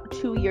about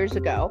 2 years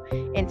ago,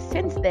 and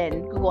since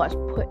then, Google has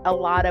put a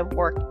lot of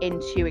work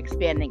into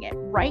expanding it.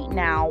 Right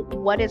now,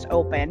 what is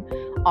open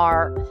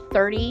are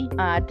 30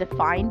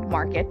 defined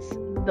markets,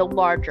 the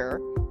larger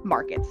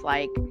markets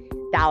like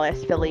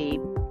Dallas, Philly,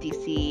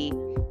 DC,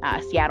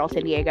 Seattle,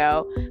 San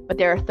Diego, but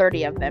there are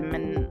 30 of them,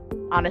 and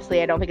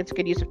honestly, I don't think it's a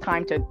good use of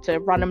time to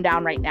run them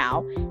down right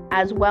now.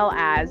 As well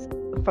as,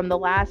 from the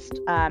last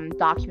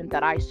document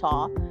that I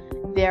saw,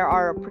 there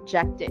are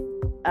projected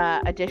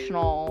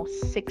additional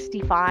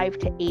 65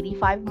 to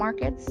 85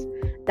 markets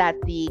that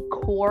the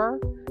core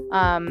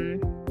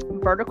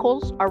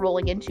verticals are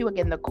rolling into.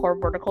 Again, the core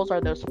verticals are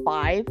those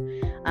 5: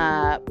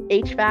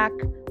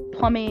 HVAC,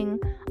 plumbing,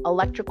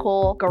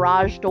 electrical,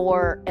 garage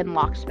door, and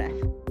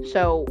locksmith.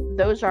 So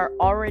those are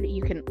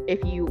already,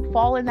 if you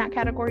fall in that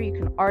category, you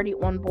can already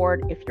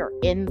onboard if you're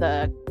in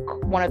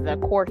one of the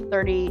core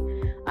 30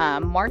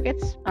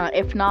 markets.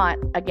 If not,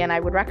 again, I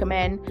would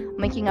recommend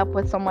linking up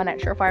with someone at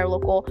Surefire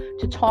Local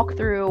to talk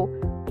through,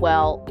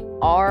 well,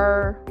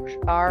 are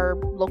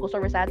local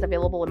service ads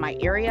available in my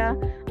area?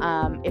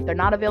 If they're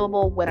not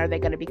available, when are they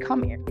going to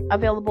become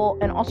available?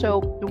 And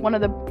also, one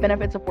of the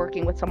benefits of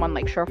working with someone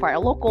like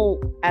Surefire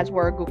Local, as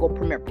we're a Google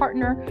Premier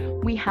partner,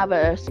 we have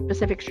a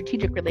specific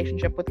strategic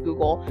relationship with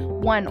Google,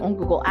 one on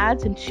Google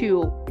Ads and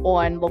two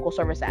on local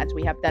service ads.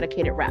 We have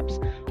dedicated reps.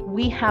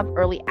 We have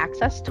early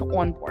access to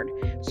onboard.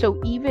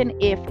 So even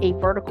if a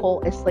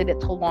vertical is slated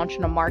to launch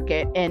in a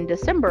market in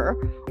December,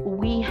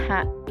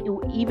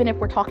 even if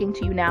we're talking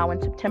to you now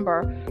in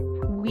September,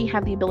 we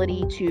have the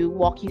ability to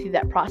walk you through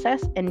that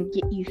process and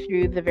get you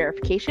through the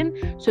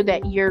verification so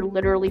that you're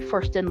literally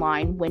first in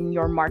line when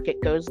your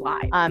market goes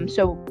live.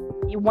 So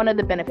one of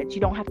the benefits,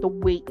 you don't have to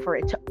wait for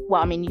it to,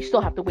 you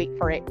still have to wait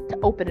for it to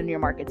open in your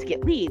market to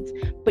get leads,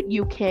 but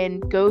you can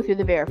go through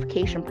the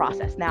verification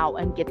process now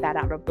and get that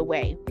out of the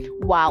way,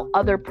 while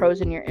other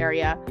pros in your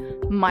area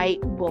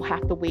will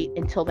have to wait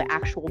until the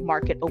actual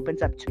market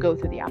opens up to go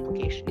through the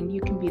application, and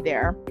you can be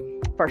there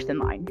first in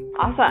line.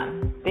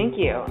 Awesome. Thank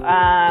you.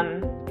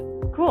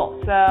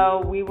 Cool.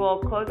 So we will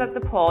close up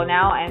the poll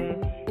now,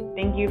 and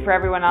thank you for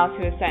everyone else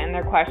who has sent in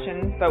their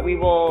questions, but we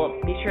will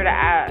be sure to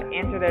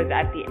answer those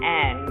at the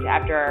end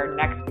after our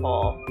next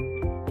poll.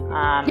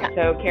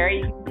 So Carrie,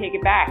 you can take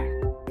it back.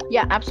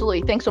 Yeah,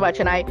 absolutely. Thanks so much.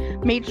 And I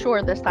made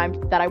sure this time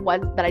that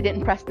I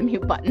didn't press the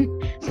mute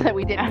button so that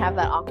we didn't have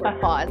that awkward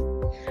pause.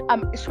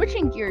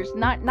 Switching gears,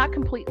 not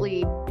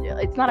completely,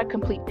 it's not a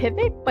complete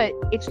pivot, but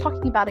it's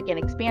talking about, again,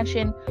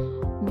 expansion,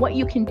 what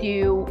you can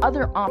do,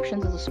 other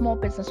options as a small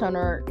business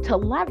owner to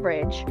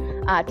leverage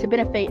to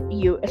benefit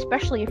you,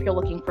 especially if you're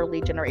looking for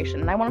lead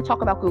generation. And I want to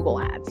talk about Google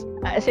Ads.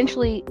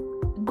 Essentially,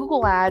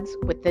 Google Ads,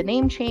 with the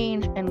name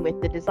change and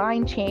with the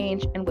design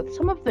change and with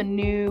some of the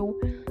new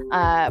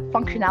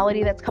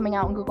functionality that's coming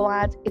out in Google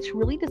Ads, it's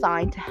really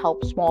designed to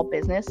help small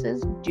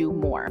businesses do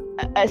more.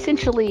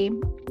 Essentially,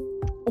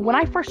 when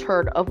I first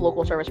heard of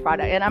local service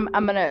product, and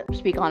I'm going to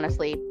speak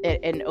honestly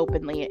and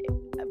openly,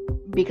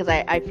 because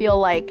I feel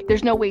like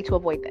there's no way to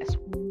avoid this.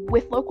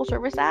 With local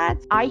service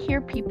ads, I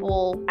hear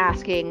people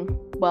asking,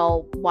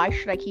 well, why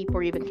should I keep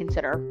or even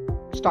consider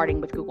starting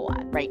with Google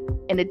Ad, right?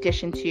 In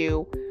addition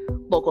to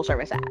local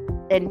service ad.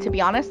 And to be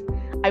honest,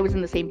 I was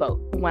in the same boat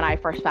when I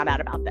first found out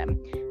about them.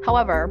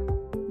 However,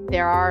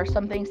 there are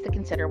some things to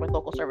consider with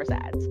local service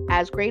ads.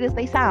 As great as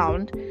they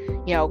sound,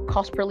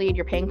 cost per lead,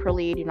 you're paying per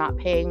lead, you're not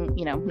paying,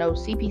 no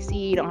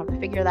CPC, you don't have to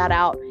figure that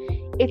out.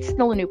 It's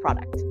still a new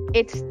product.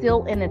 It's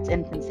still in its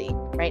infancy,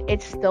 right?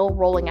 It's still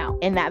rolling out.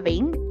 In that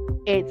vein,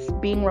 it's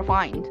being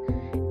refined.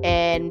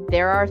 And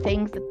there are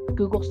things that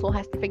Google still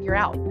has to figure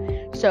out.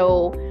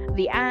 So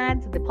the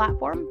ads, the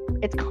platform,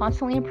 it's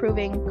constantly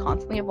improving,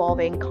 constantly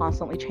evolving,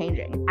 constantly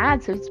changing.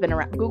 Ads has been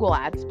around, Google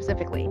Ads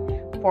specifically,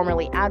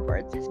 formerly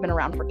AdWords, has been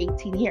around for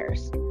 18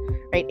 years,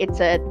 right? It's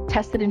a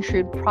tested and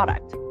true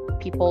product.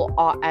 People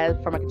are,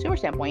 from a consumer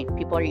standpoint,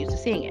 people are used to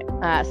seeing it.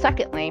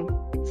 Secondly,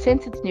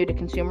 since it's new to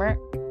consumers,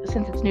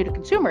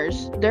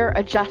 they're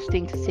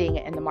adjusting to seeing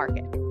it in the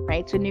market,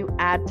 right? It's a new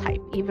ad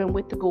type, even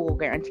with the Google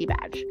Guarantee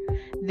Badge.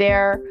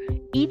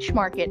 Each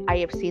market I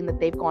have seen that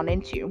they've gone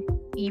into,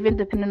 even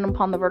depending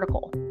upon the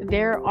vertical,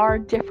 there are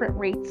different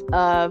rates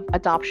of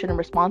adoption and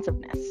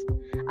responsiveness.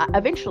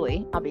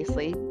 Eventually,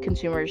 obviously,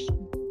 consumers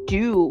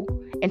do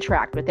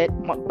interact with it,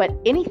 but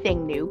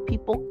anything new,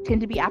 people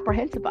tend to be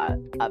apprehensive of,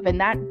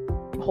 and that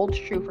holds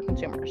true for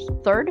consumers.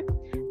 Third,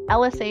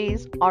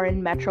 LSAs are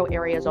in metro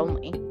areas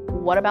only.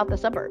 What about the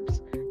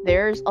suburbs?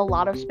 There's a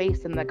lot of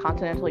space in the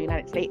continental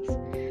United States,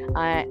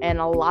 and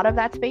a lot of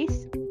that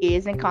space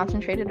isn't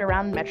concentrated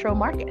around metro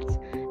markets.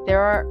 There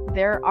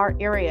are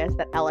areas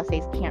that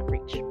LSAs can't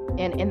reach,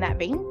 and in that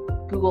vein,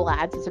 Google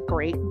Ads is a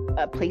great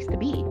place to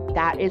be.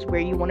 That is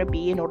where you want to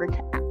be in order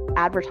to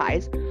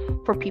advertise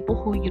for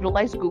people who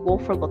utilize Google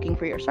for looking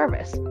for your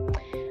service.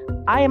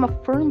 I am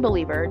a firm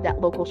believer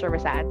that local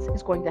service ads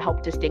is going to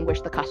help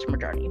distinguish the customer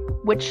journey,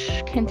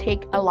 which can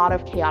take a lot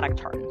of chaotic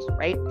turns,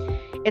 right?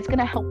 It's going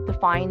to help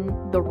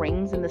define the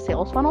rings in the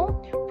sales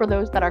funnel for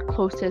those that are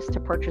closest to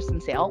purchase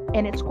and sale,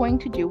 and it's going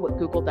to do what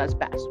Google does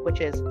best,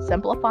 which is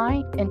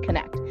simplify and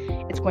connect.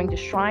 It's going to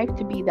strive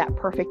to be that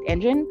perfect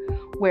engine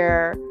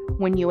where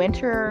when you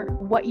enter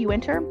what you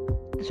enter,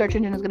 the search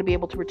engine is going to be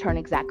able to return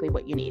exactly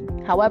what you need.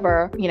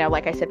 However,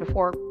 like I said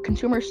before,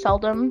 consumers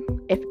seldom,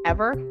 if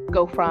ever,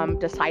 go from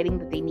deciding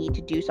that they need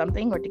to do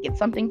something or to get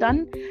something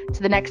done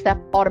to the next step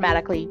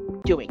automatically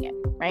doing it,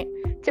 right?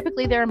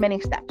 Typically, there are many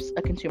steps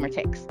a consumer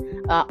takes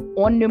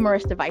on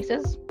numerous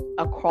devices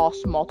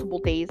across multiple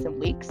days and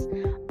weeks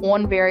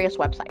on various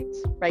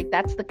websites, right?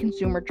 That's the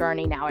consumer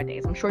journey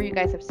nowadays. I'm sure you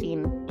guys have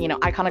seen,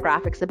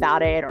 iconographics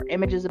about it or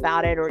images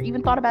about it, or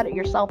even thought about it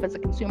yourself as a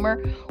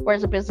consumer or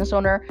as a business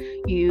owner.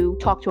 You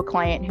talk to a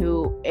client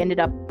who ended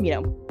up,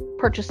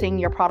 purchasing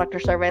your product or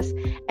service,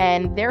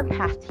 and their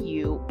path to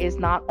you is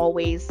not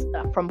always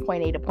from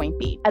point A to point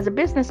B. As a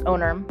business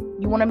owner,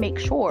 you want to make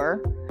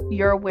sure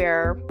you're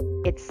aware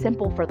it's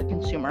simple for the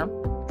consumer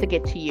to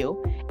get to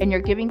you, and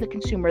you're giving the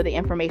consumer the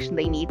information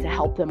they need to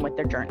help them with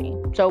their journey.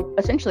 So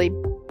essentially,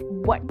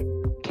 what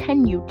can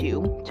can you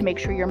do to make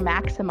sure you're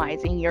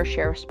maximizing your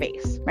share of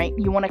space, right?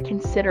 You want to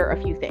consider a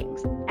few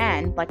things.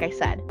 And like I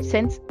said,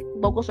 since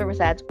local service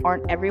ads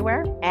aren't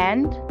everywhere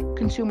and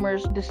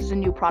consumers, this is a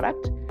new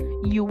product,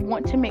 you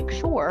want to make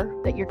sure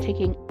that you're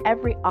taking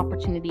every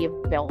opportunity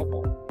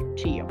available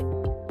to you.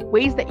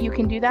 Ways that you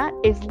can do that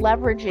is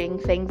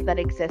leveraging things that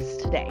exist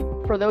today.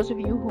 For those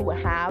of you who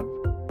have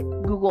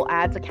Google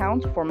Ads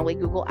accounts, formerly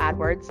Google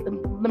AdWords,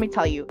 let me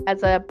tell you,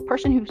 as a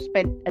person who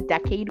spent a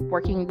decade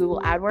working in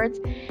Google AdWords,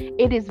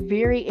 it is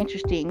very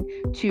interesting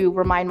to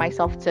remind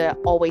myself to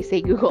always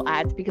say Google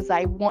Ads because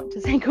I want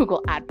to say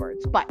Google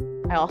AdWords, but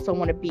I also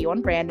want to be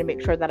on brand and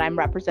make sure that I'm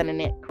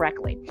representing it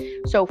correctly.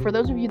 So for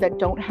those of you that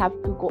don't have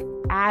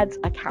Google Ads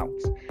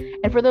accounts,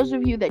 and for those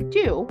of you that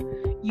do,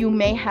 you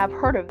may have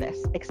heard of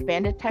this,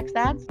 expanded text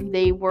ads.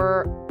 They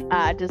were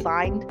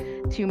designed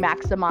to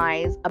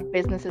maximize a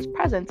business's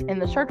presence in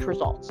the search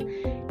results.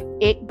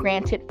 It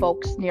granted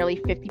folks nearly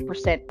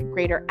 50%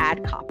 greater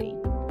ad copy.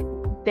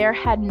 There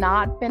had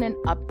not been an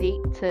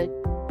update to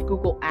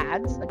Google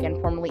Ads,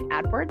 again, formerly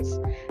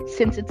AdWords,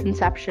 since its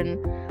inception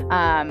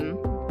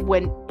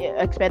when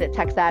expanded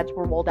text ads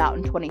were rolled out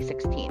in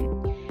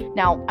 2016.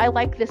 Now, I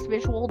like this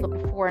visual, the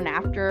before and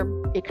after.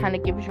 It kind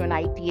of gives you an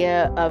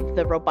idea of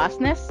the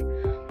robustness,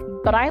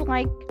 but I'm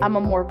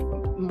a more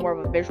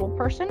of a visual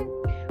person.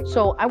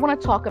 So I want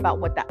to talk about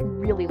what that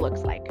really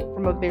looks like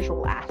from a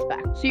visual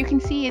aspect. So you can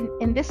see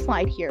in this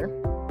slide here,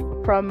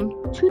 from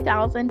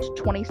 2000 to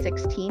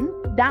 2016,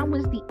 that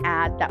was the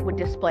ad that would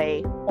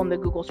display on the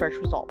Google search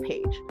result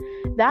page.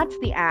 That's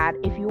the ad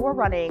if you were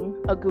running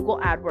a Google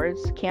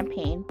AdWords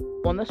campaign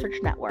on the search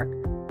network.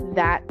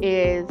 That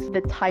is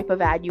the type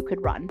of ad you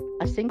could run.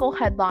 A single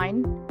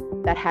headline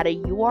that had a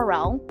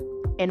URL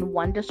and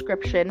one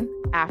description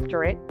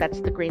after it.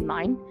 That's the green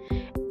line.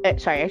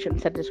 Sorry, I shouldn't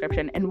have said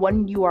description. And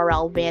one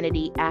URL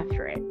vanity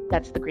after it.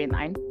 That's the green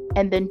line.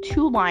 And then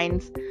 2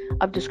 lines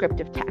of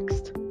descriptive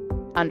text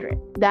under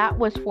it. That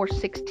was for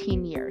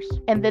 16 years.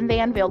 And then they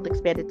unveiled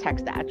expanded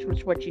text ads, which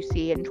is what you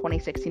see in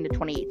 2016 to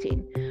 2018,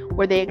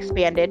 where they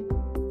expanded,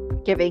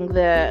 giving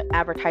the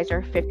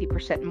advertiser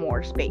 50%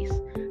 more space.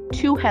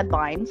 2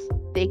 headlines.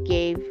 They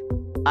gave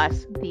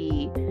us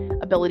the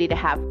ability to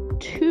have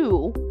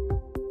 2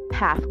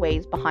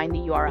 pathways behind the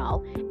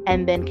URL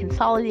and then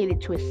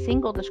consolidated to a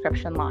single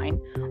description line,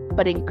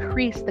 but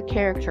increase the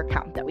character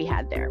count that we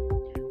had there.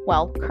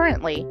 Well,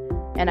 currently,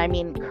 and I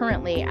mean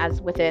currently as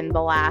within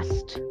the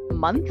last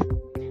month,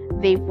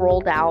 they've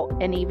rolled out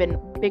an even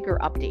bigger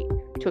update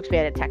to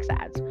expanded text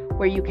ads,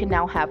 where you can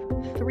now have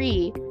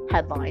 3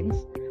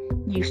 headlines.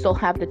 You still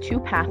have the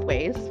 2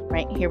 pathways,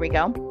 right? Here we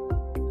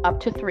go, up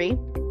to 3.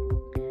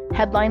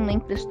 Headline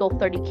length is still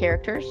 30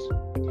 characters.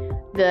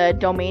 The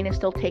domain is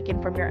still taken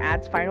from your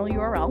ad's final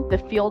URL. The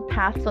field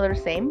paths are the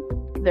same.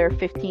 They're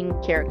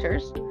 15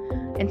 characters.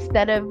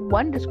 Instead of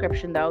 1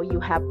 description, though, you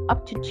have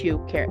up to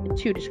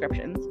 2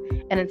 descriptions.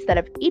 And instead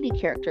of 80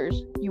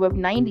 characters, you have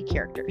 90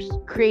 characters,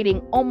 creating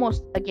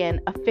almost, again,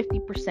 a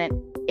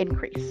 50%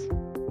 increase,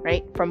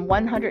 right? From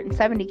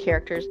 170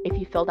 characters, if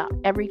you filled out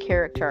every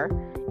character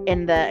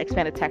in the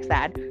expanded text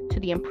ad, to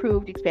the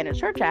improved expanded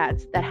search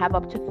ads that have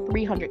up to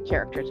 300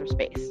 characters of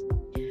space.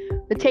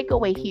 The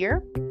takeaway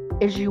here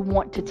is you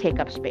want to take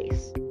up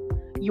space.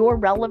 Your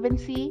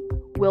relevancy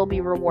will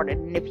be rewarded.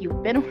 And if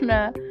you've been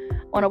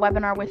on a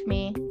webinar with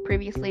me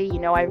previously, you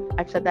know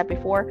I've said that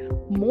before.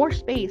 More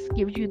space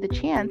gives you the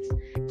chance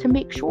to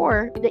make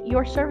sure that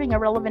you're serving a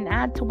relevant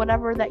ad to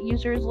whatever that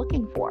user is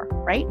looking for,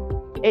 right?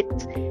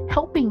 It's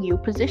helping you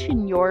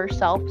position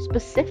yourself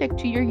specific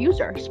to your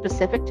user,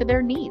 specific to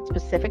their needs,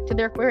 specific to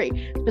their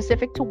query,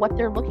 specific to what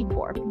they're looking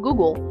for.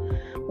 Google,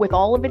 with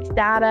all of its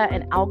data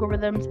and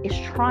algorithms, is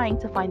trying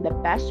to find the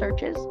best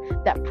searches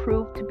that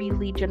prove to be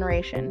lead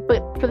generation.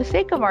 But for the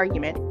sake of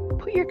argument,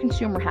 put your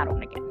consumer hat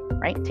on again,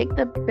 right? Take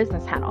the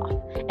business hat off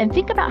and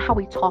think about how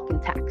we talk in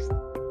text,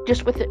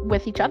 just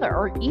with each other,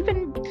 or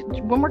even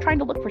when we're trying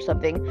to look for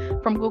something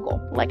from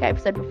Google. Like I've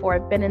said before,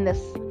 I've been in this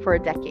for a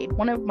decade.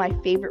 One of my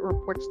favorite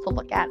reports to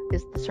look at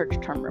is the search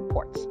term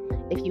reports.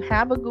 If you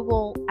have a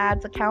Google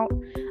Ads account,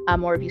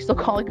 or if you still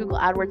call it Google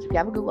AdWords, if you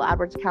have a Google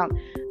AdWords account,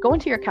 go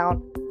into your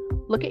account,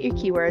 look at your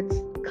keywords,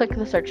 click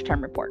the search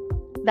term report.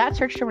 That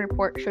search term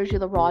report shows you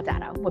the raw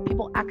data, what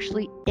people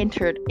actually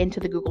entered into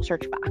the Google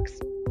search box,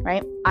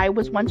 right? I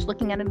was once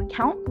looking at an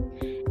account,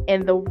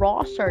 and the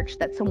raw search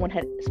that someone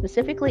had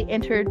specifically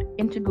entered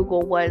into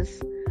Google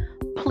was,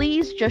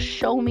 please just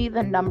show me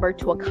the number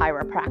to a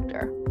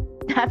chiropractor.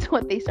 That's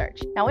what they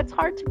searched. Now, it's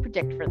hard to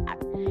predict for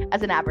that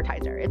as an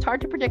advertiser. It's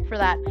hard to predict for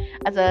that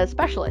as a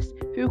specialist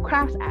who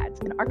crafts ads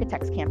and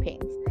architects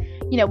campaigns,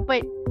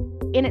 but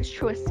in its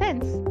truest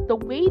sense, the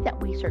way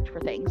that we search for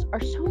things are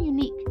so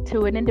unique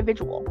to an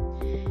individual.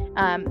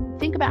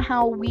 Think about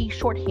how we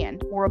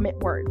shorthand or omit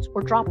words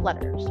or drop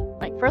letters,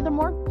 right?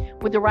 Furthermore,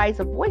 With the rise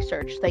of voice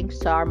search, thanks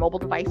to our mobile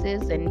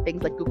devices and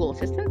things like Google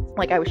Assistant,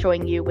 like I was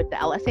showing you with the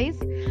LSAs,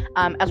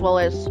 as well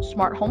as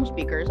smart home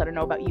speakers. I don't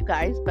know about you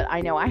guys, but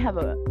I know I have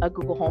a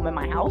Google Home in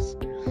my house.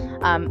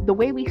 The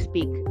way we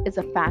speak is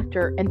a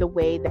factor in the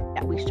way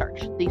that we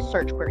search these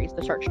search queries,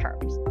 the search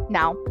terms.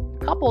 Now,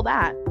 couple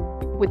that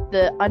with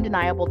the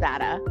undeniable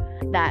data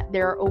that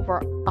there are over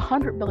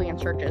 100 billion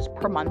searches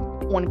per month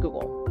on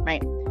Google,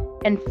 right?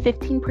 And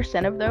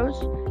 15% of those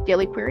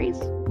daily queries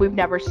we've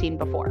never seen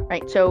before,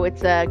 right? So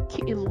it's a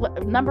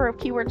number of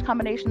keywords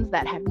combinations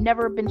that have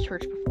never been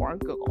searched before on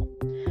Google.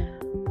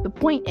 The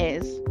point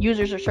is,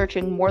 users are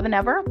searching more than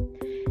ever,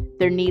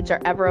 their needs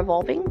are ever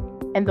evolving,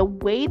 and the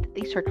way that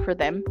they search for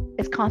them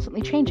is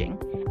constantly changing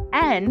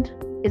and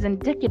is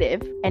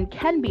indicative and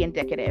can be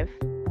indicative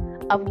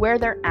of where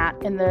they're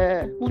at in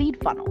the lead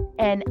funnel.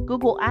 And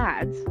Google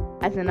Ads,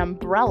 as an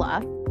umbrella,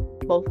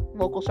 both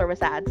local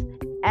service ads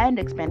and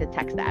expanded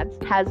text ads,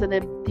 has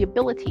the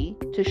ability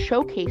to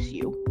showcase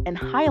you and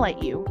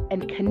highlight you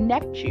and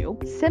connect you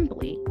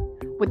simply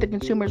with the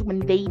consumers when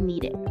they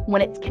need it,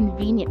 when it's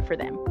convenient for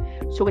them.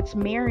 So it's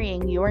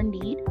marrying your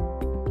need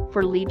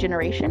for lead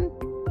generation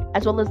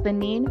as well as the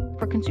need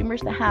for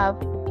consumers to have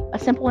a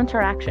simple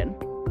interaction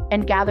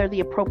and gather the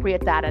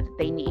appropriate data that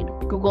they need.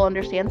 Google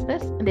understands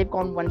this, and they've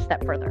gone one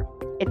step further.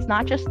 It's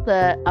not just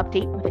the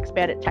update with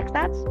expanded text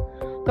ads,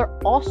 they're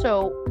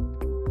also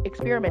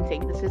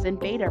experimenting, this is in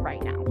beta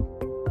right now,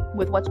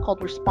 with what's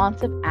called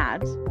responsive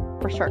ads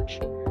for search.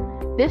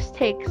 This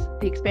takes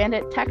the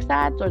expanded text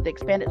ads or the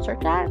expanded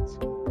search ads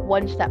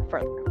one step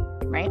further,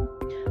 right?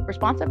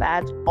 Responsive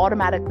ads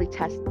automatically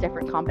test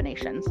different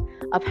combinations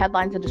of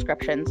headlines and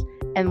descriptions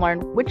and learn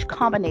which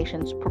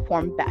combinations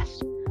perform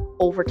best.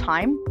 Over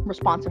time,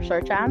 responsive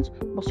search ads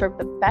will serve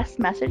the best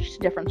message to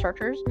different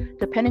searchers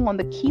depending on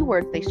the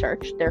keywords they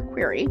search, their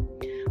query,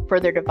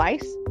 for their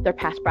device, their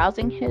past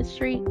browsing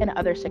history, and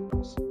other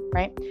signals,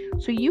 right?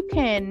 So you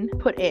can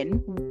put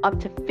in up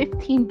to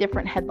 15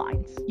 different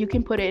headlines. You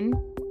can put in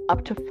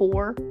up to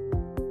 4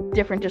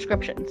 different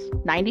descriptions,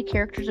 90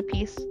 characters a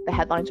piece. The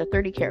headlines are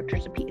 30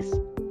 characters a piece.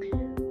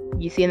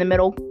 You see in the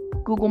middle,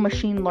 Google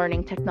machine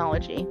learning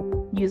technology.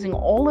 Using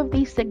all of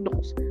these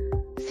signals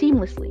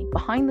seamlessly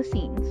behind the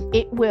scenes,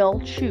 it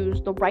will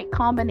choose the right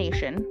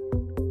combination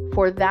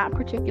for that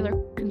particular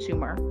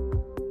consumer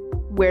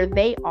where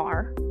they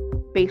are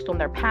based on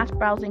their past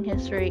browsing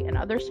history and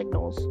other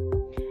signals,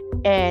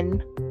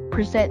 and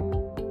present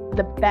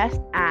the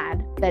best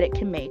ad that it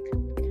can make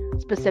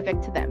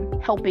specific to them,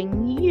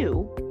 helping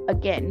you,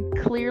 again,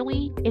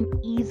 clearly and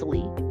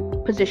easily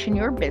position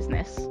your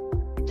business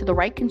to the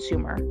right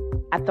consumer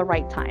at the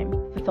right time,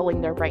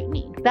 fulfilling their right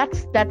need.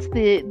 That's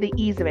the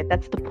ease of it.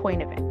 That's the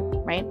point of it,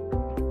 right?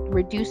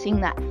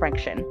 Reducing that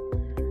friction,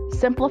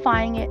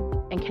 simplifying it,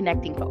 and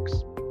connecting folks,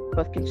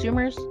 both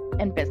consumers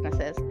and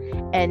businesses,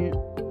 and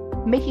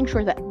making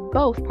sure that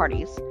both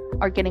parties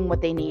are getting what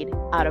they need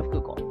out of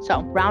Google.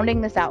 So, rounding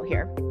this out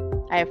here,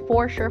 I have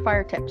 4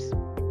 surefire tips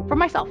for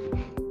myself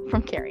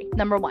from Carrie.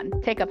 Number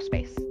 1, take up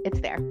space. It's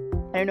there.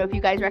 I don't know if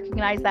you guys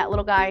recognize that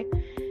little guy.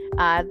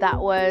 That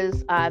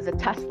was the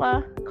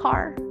Tesla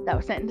car that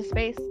was sent into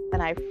space,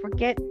 and I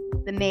forget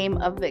the name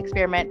of the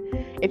experiment.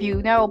 If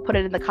you know, put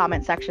it in the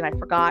comment section. I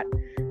forgot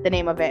the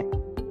name of it.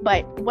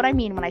 But what I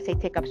mean when I say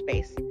take up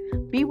space,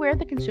 be where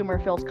the consumer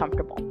feels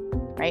comfortable,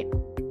 right?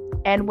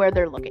 And where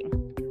they're looking,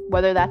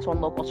 whether that's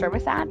on local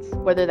service ads,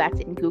 whether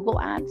that's in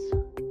Google ads,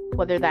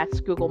 whether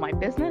that's Google My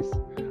Business,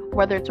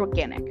 whether it's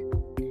organic.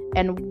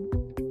 And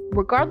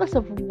regardless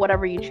of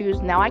whatever you choose,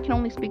 now I can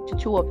only speak to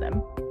 2 of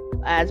them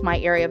as my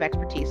area of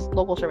expertise,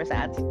 local service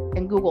ads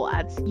and Google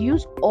ads.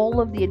 Use all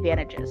of the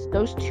advantages.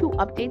 Those 2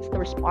 updates, the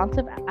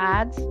responsive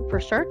ads for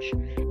search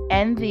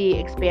and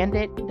the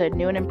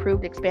new and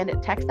improved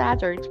expanded text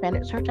ads or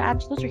expanded search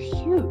ads, those are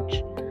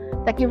huge.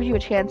 That gives you a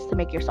chance to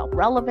make yourself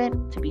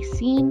relevant, to be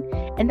seen,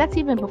 and that's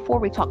even before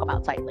we talk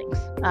about site links,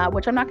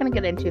 which I'm not going to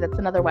get into. That's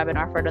another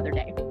webinar for another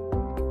day.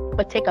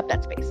 But take up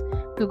that space.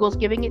 Google's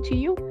giving it to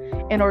you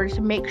in order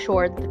to make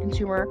sure that the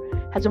consumer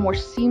has a more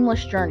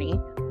seamless journey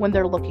when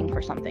they're looking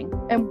for something,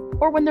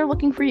 or when they're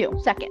looking for you.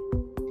 Second,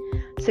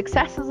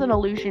 success is an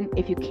illusion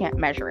if you can't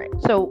measure it.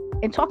 So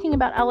in talking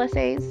about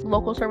LSAs,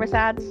 local service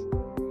ads,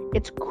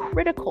 it's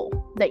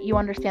critical that you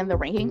understand the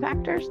ranking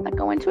factors that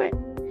go into it,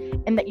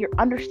 and that you're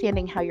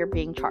understanding how you're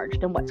being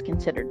charged and what's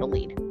considered a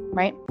lead,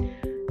 right?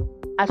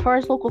 As far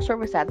as local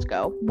service ads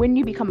go, when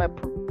you become an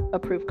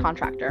approved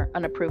contractor,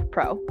 an approved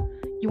pro,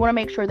 you want to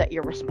make sure that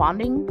you're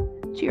responding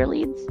to your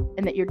leads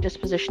and that you're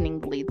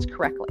dispositioning the leads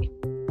correctly,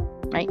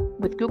 right?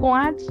 With Google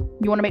ads,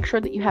 you want to make sure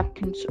that you have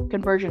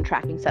conversion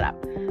tracking set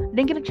up. I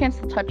didn't get a chance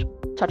to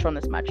touch on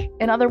this much.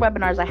 In other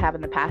webinars I have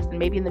in the past, and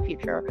maybe in the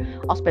future,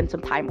 I'll spend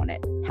some time on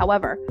it.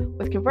 However,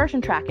 with conversion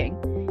tracking,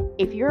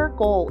 if your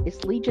goal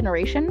is lead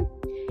generation,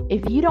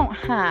 if you don't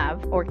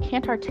have or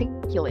can't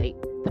articulate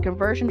the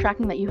conversion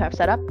tracking that you have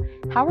set up,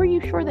 how are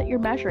you sure that you're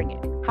measuring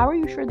it? How are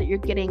you sure that you're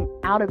getting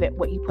out of it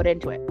what you put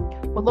into it?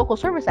 With local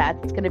service ads,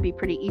 it's going to be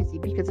pretty easy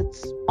because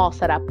it's all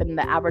set up in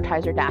the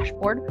advertiser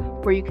dashboard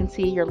where you can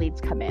see your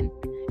leads come in,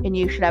 and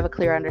you should have a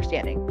clear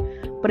understanding.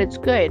 But it's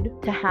good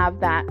to have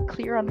that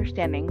clear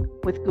understanding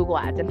with Google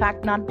Ads. In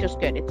fact, not just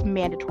good, it's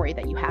mandatory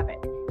that you have it,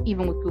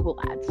 even with Google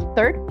Ads.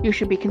 Third, you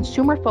should be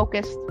consumer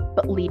focused,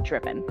 but lead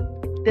driven.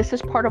 This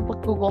is part of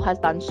what Google has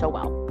done so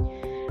well.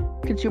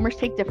 Consumers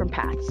take different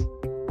paths.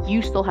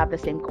 You still have the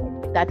same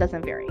goal. That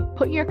doesn't vary.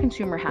 Put your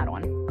consumer hat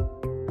on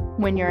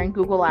when you're in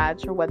Google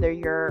Ads or whether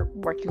you're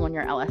working on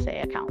your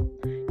LSA account.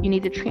 You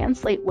need to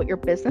translate what your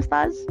business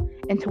does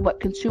into what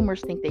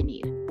consumers think they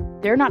need.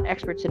 They're not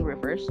experts in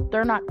roofers.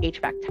 They're not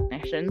HVAC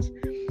technicians.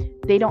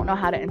 They don't know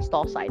how to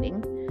install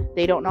siding.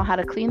 They don't know how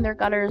to clean their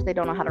gutters. They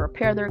don't know how to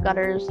repair their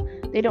gutters.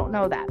 They don't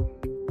know that.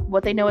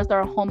 What they know is they're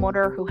a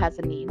homeowner who has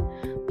a need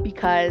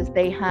because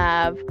they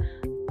have,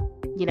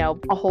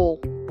 a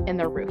hole in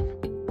their roof,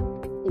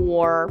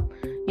 or,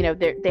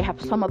 they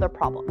have some other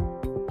problem.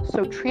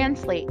 So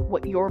translate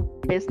what your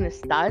business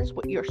does,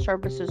 what your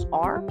services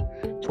are,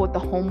 to what the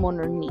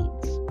homeowner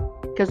needs,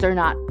 because they're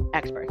not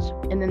experts.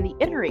 And then the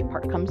iterate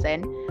part comes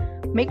in.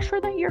 Make sure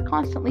that you're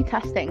constantly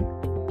testing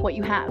what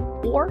you have.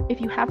 Or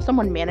if you have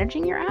someone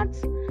managing your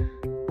ads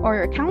or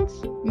your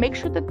accounts, make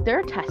sure that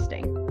they're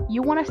testing.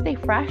 You want to stay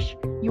fresh.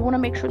 You want to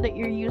make sure that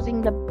you're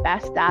using the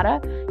best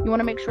data. You want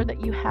to make sure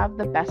that you have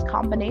the best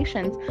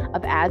combinations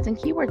of ads and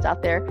keywords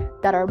out there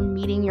that are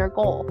meeting your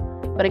goal.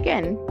 But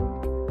again,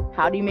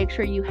 how do you make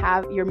sure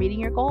you're meeting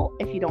your goal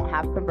if you don't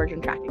have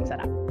conversion tracking set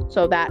up?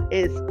 So that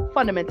is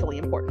fundamentally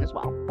important as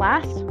well.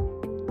 Last,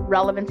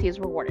 relevancy is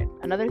rewarded.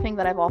 Another thing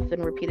that I've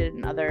often repeated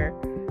in other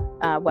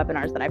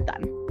webinars that I've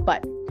done.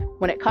 But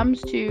when it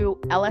comes to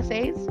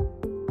LSAs,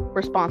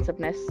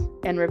 responsiveness,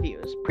 and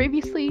reviews.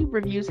 Previously,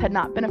 reviews had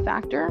not been a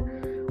factor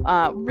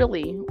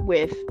really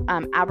with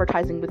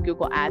advertising with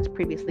Google Ads,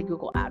 previously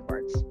Google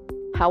AdWords.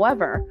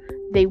 However,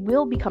 they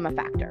will become a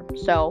factor.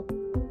 So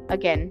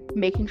again,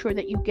 making sure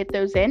that you get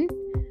those in,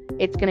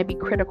 it's going to be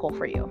critical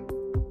for you.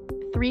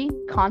 3,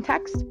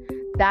 context.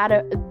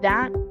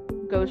 That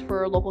goes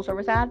for local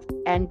service ads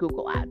and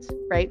Google Ads,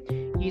 right?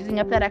 Using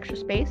up that extra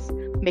space,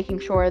 making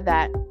sure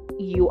that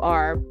you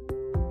are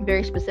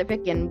very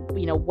specific in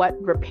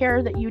what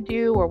repair that you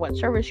do or what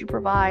service you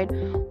provide,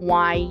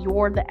 why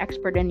you're the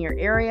expert in your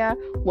area,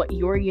 what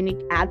your unique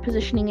ad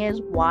positioning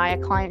is, why a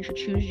client should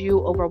choose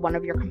you over one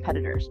of your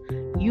competitors.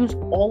 Use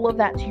all of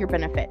that to your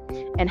benefit.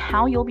 And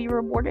how you'll be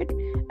rewarded,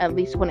 at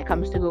least when it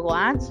comes to Google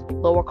Ads,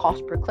 lower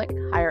cost per click,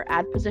 higher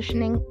ad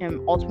positioning, and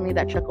ultimately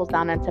that trickles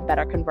down into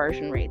better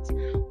conversion rates.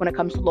 When it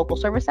comes to local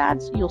service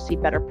ads, you'll see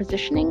better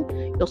positioning,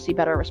 you'll see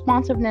better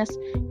responsiveness,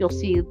 you'll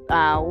see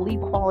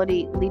lead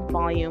quality, lead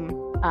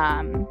volume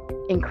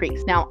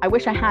increase. Now, I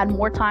wish I had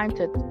more time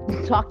to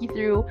talk you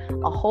through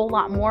a whole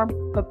lot more,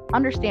 but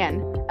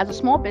understand, as a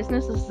small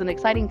business, this is an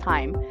exciting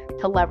time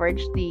to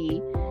leverage the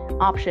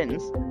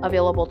options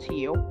available to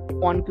you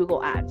on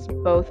Google Ads,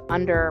 both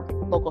under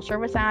local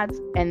service ads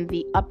and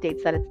the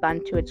updates that it's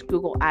done to its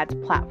Google Ads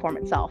platform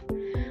itself.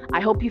 I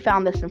hope you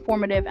found this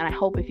informative, and I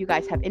hope if you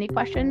guys have any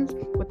questions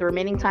with the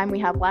remaining time we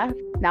have left,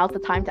 now's the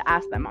time to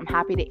ask them. I'm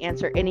happy to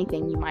answer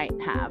anything you might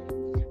have.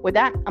 With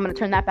that, I'm going to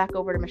turn that back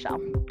over to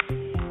Michelle.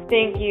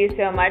 Thank you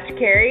so much,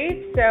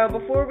 Carrie. So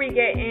before we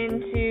get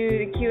into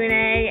the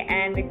Q&A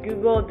and the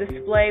Google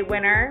Display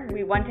winner,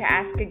 we want to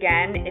ask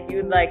again if you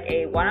would like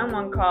a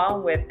one-on-one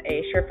call with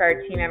a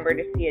Surefire team member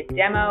to see a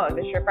demo of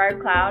the Surefire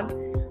Cloud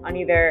on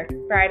either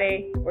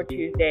Friday or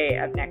Tuesday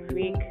of next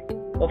week.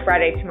 Well,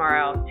 Friday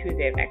tomorrow,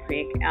 Tuesday of next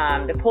week.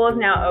 The poll is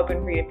now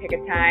open for you to pick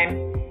a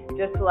time.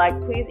 Just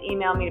please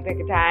email me to pick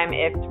a time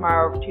if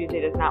tomorrow or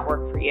Tuesday does not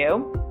work for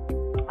you.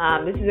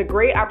 This is a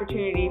great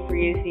opportunity for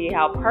you to see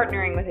how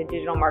partnering with a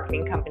digital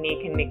marketing company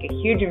can make a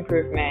huge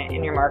improvement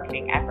in your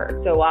marketing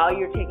effort. So while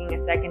you're taking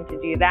a second to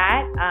do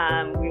that,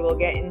 we will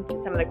get into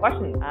some of the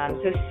questions.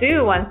 So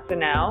Sue wants to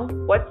know,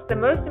 what's the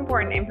most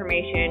important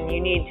information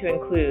you need to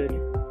include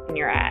in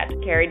your ad?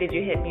 Carrie, did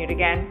you hit mute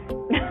again?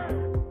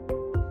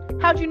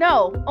 How'd you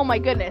know? Oh my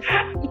goodness.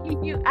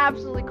 You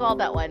absolutely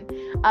called that one.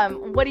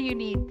 What do you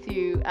need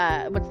to,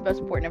 what's the most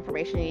important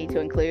information you need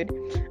to include?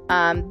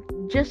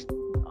 Just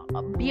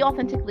be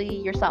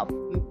authentically yourself.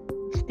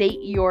 State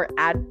your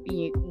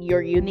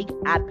unique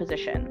ad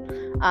position.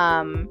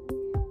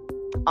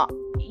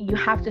 You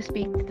have to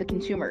speak to the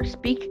consumer.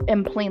 Speak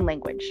in plain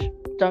language.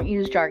 Don't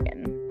use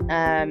jargon.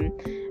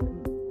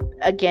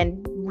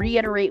 Again,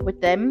 reiterate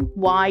with them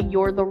why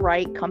you're the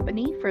right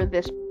company for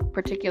this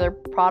particular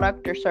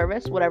product or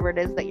service, whatever it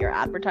is that you're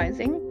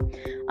advertising,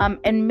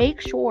 and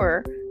make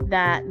sure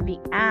that the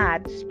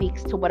ad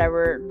speaks to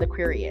whatever the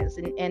query is,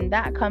 and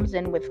that comes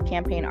in with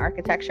campaign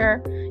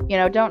architecture.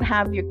 Don't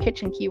have your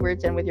kitchen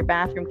keywords in with your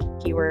bathroom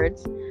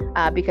keywords,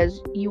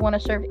 because you want to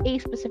serve a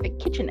specific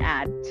kitchen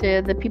ad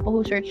to the people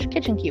who search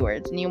kitchen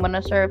keywords, and you want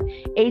to serve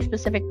a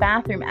specific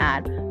bathroom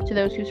ad to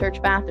those who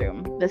search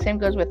bathroom. The same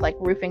goes with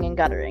roofing and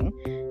guttering.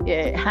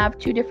 Have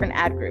 2 different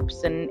ad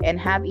groups and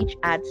have each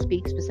ad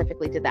speak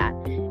specifically to that,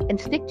 and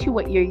stick to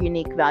what your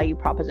unique value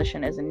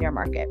proposition is in your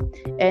market,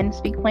 and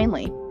speak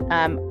plainly.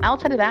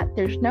 Outside of that,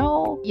 there's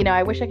no,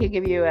 I wish I could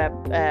give you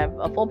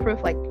a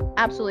foolproof, like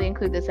absolutely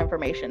include this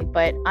information,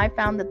 but I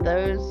found that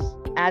those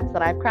ads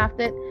that I've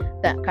crafted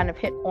that kind of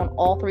hit on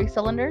all three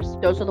cylinders,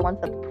 those are the ones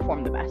that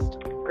perform the best.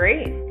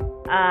 Great.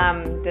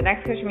 The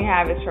next question we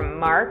have is from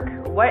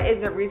Mark. What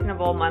is a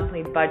reasonable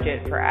monthly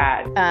budget for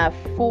ads?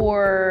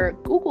 For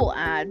Google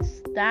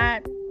ads,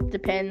 that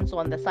depends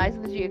on the size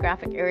of the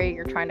geographic area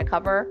you're trying to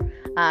cover.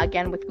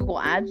 Again, with Google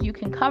ads, you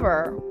can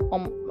cover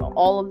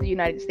all of the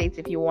United States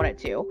if you wanted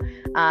to,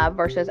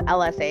 versus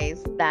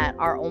LSAs that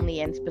are only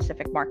in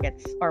specific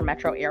markets or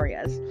metro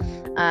areas.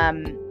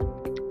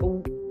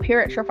 Here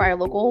at Surefire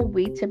Local,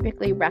 we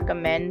typically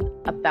recommend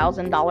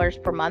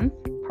 $1,000 per month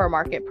per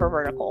market per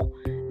vertical.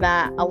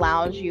 That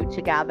allows you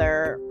to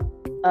gather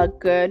a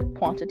good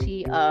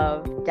quantity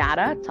of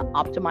data to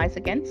optimize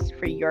against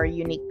for your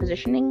unique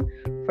positioning,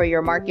 for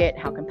your market,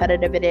 how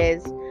competitive it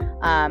is,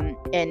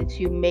 and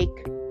to make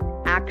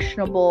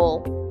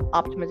actionable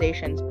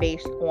optimizations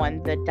based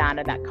on the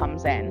data that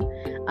comes in.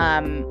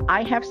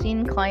 I have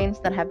seen clients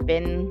that have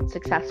been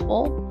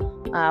successful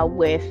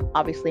with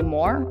obviously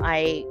more.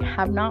 I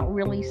have not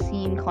really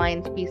seen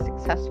clients be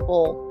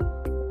successful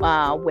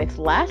with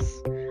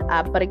less,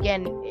 but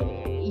again,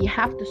 you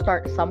have to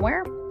start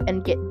somewhere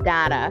and get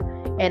data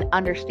and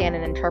understand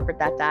and interpret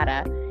that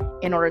data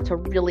in order to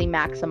really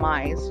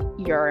maximize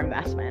your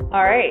investment.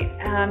 All right.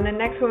 The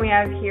next one we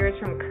have here is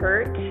from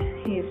Kurt.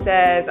 He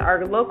says,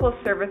 are local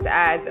service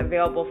ads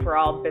available for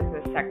all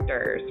business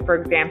sectors? For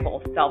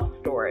example,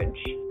 self-storage?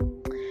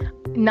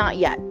 Not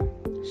yet.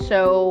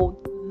 So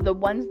the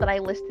ones that I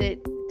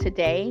listed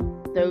today,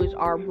 those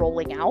are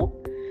rolling out.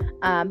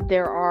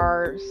 There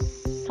are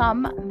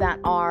some that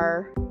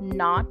are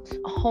not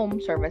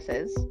home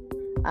services,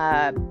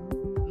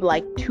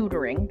 like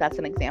tutoring. That's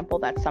an example.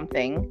 That's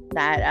something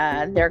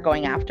that they're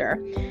going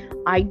after.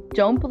 I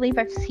don't believe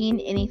I've seen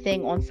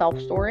anything on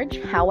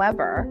self-storage.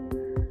 However,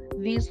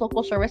 these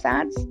local service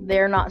ads,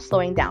 they're not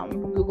slowing down.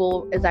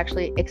 Google is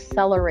actually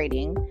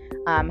accelerating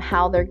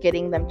how they're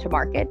getting them to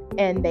market,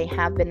 and they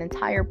have an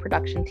entire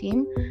production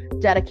team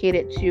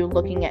dedicated to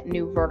looking at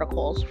new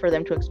verticals for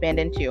them to expand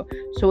into.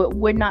 So it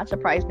would not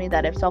surprise me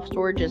that if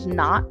self-storage is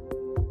not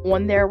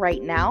on there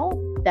right now,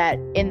 that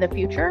in the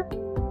future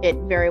it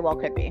very well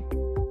could be.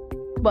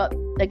 But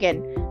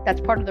again, that's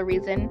part of the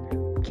reason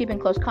keeping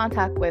close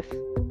contact with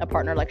a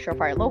partner like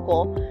Surefire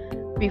Local.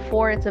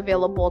 Before it's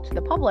available to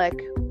the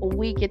public,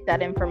 we get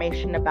that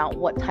information about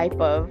what type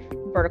of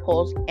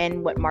verticals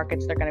and what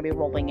markets they're going to be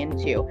rolling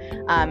into.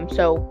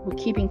 So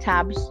keeping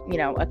tabs,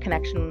 a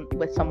connection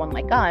with someone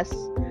like us,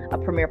 a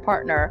premier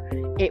partner,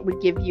 it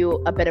would give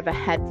you a bit of a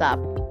heads up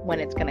when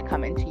it's going to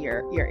come into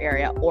your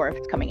area or if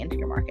it's coming into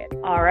your market.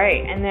 All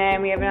right. And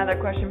then we have another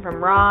question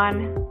from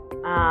Ron.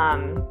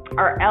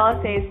 Are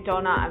LSAs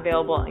still not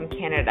available in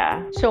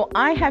Canada? So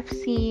I have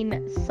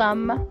seen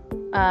some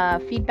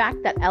feedback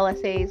that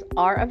LSAs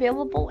are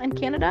available in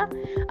Canada.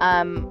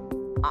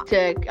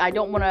 I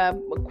don't want to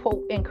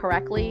quote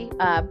incorrectly,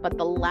 but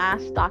the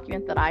last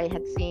document that I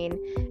had seen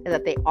is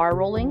that they are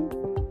rolling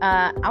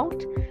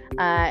out.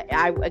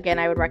 I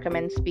would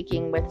recommend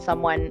speaking with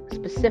someone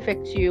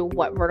specific to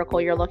what vertical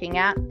you're looking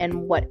at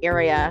and what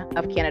area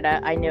of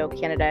Canada. I know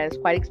Canada is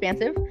quite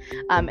expansive,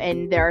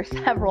 and there are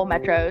several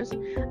metro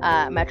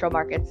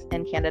markets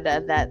in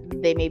Canada that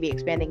they may be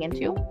expanding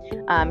into.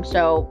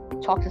 So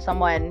talk to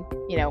someone,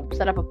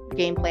 set up a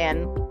game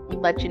plan,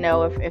 let you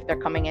know if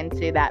they're coming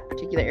into that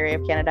particular area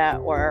of Canada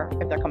or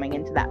if they're coming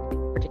into that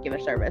particular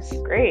service.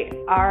 Great.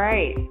 All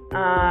right.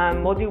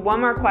 We'll do one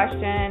more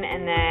question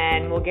and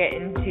then we'll get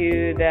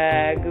into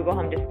the Google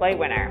Home Display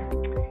winner.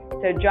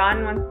 So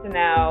John wants to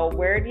know,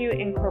 where do you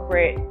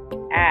incorporate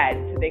ads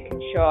so they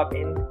can show up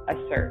in a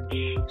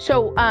search?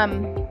 So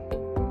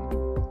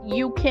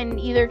you can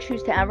either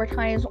choose to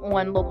advertise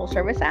on local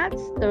service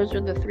ads. Those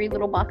are the three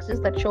little boxes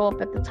that show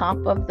up at the top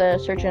of the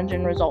search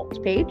engine results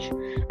page.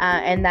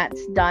 And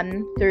that's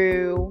done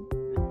through,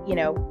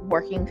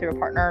 working through a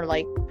partner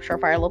like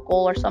Surefire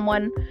Local or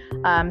someone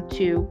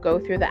to go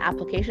through the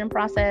application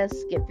process,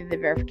 get through the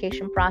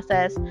verification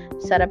process,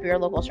 set up your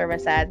local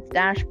service ads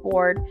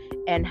dashboard,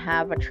 and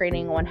have a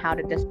training on how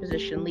to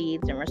disposition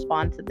leads and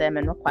respond to them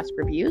and request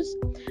reviews.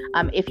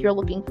 If you're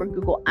looking for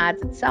Google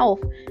Ads itself,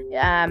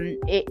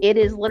 it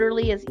is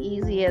literally as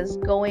easy as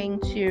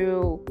going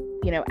to,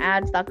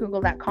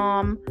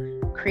 ads.google.com,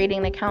 creating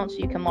an account so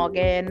you can log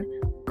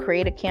in,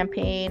 create a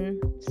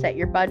campaign, set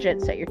your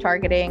budget, set your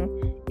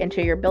targeting,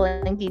 enter your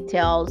billing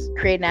details,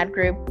 create an ad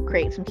group,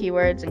 create some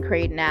keywords, and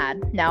create an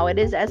ad. Now, it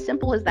is as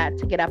simple as that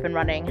to get up and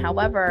running.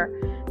 However,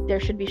 there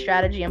should be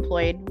strategy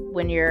employed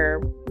when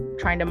you're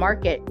trying to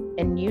market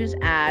and use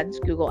ads,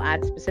 Google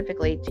Ads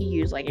specifically, to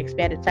use like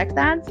expanded text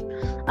ads,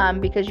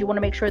 because you want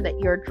to make sure that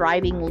you're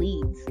driving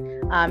leads.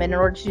 And in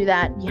order to do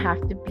that, you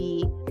have to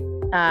be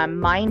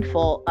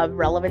mindful of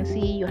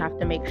relevancy. You have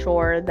to make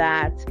sure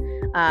that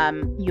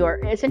you're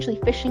essentially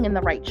fishing in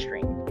the right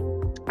stream.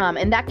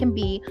 And that can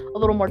be a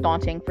little more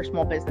daunting for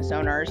small business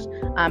owners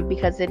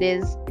because it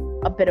is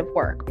a bit of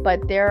work.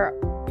 But there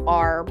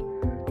are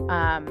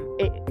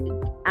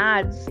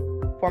ads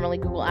formerly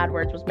Google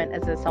AdWords was meant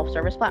as a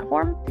self-service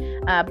platform,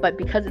 but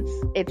because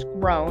it's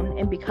grown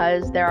and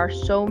because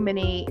there's so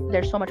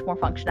much more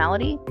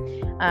functionality,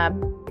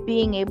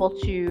 being able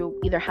to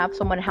either have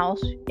someone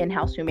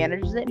in-house who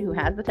manages it, who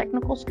has the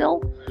technical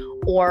skill,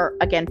 or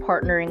again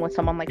partnering with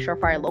someone like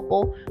Surefire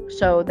Local,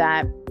 so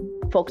that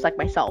folks like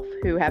myself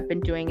who have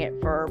been doing it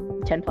for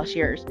 10 plus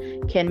years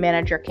can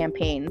manage your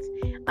campaigns,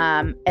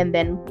 and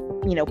then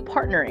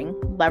partnering,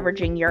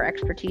 leveraging your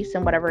expertise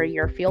in whatever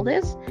your field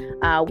is,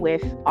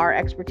 with our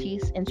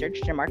expertise in search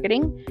engine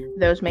marketing.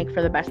 Those make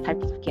for the best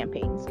types of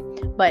campaigns.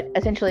 But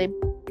essentially,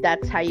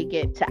 that's how you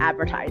get to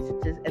advertise.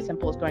 It's as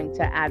simple as going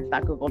to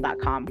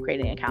ads.google.com,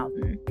 creating an account,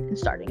 and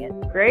starting it.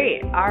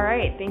 Great. All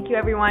right. Thank you,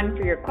 everyone,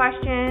 for your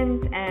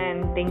questions,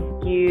 and thank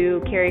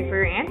you, Carrie, for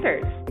your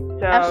answers.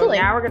 So Absolutely.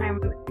 Now we're going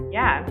to,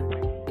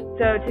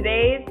 So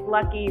today's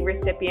lucky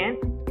recipient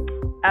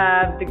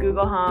of the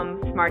Google Home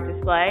Smart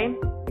Display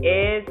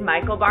is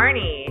Michael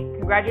Barney.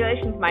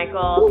 Congratulations,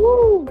 Michael.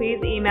 Woo-hoo. Please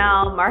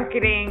email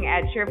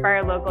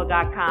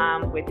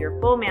marketing@surefirelocal.com with your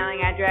full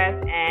mailing address,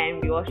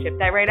 and we will ship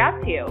that right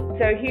out to you.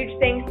 So huge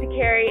thanks to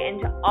Carrie and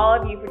to all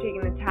of you for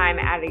taking the time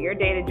out of your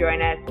day to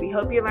join us. We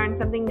hope you learned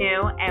something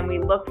new, and we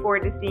look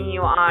forward to seeing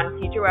you on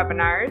future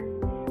webinars.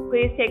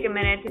 Please take a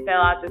minute to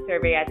fill out the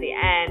survey at the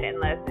end and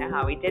let us know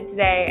how we did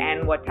today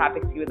and what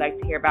topics you would like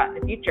to hear about in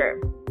the future.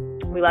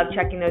 We love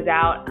checking those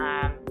out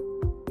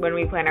when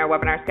we plan our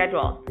webinar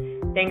schedule.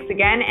 Thanks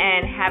again,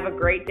 and have a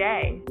great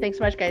day. Thanks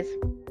so much, guys.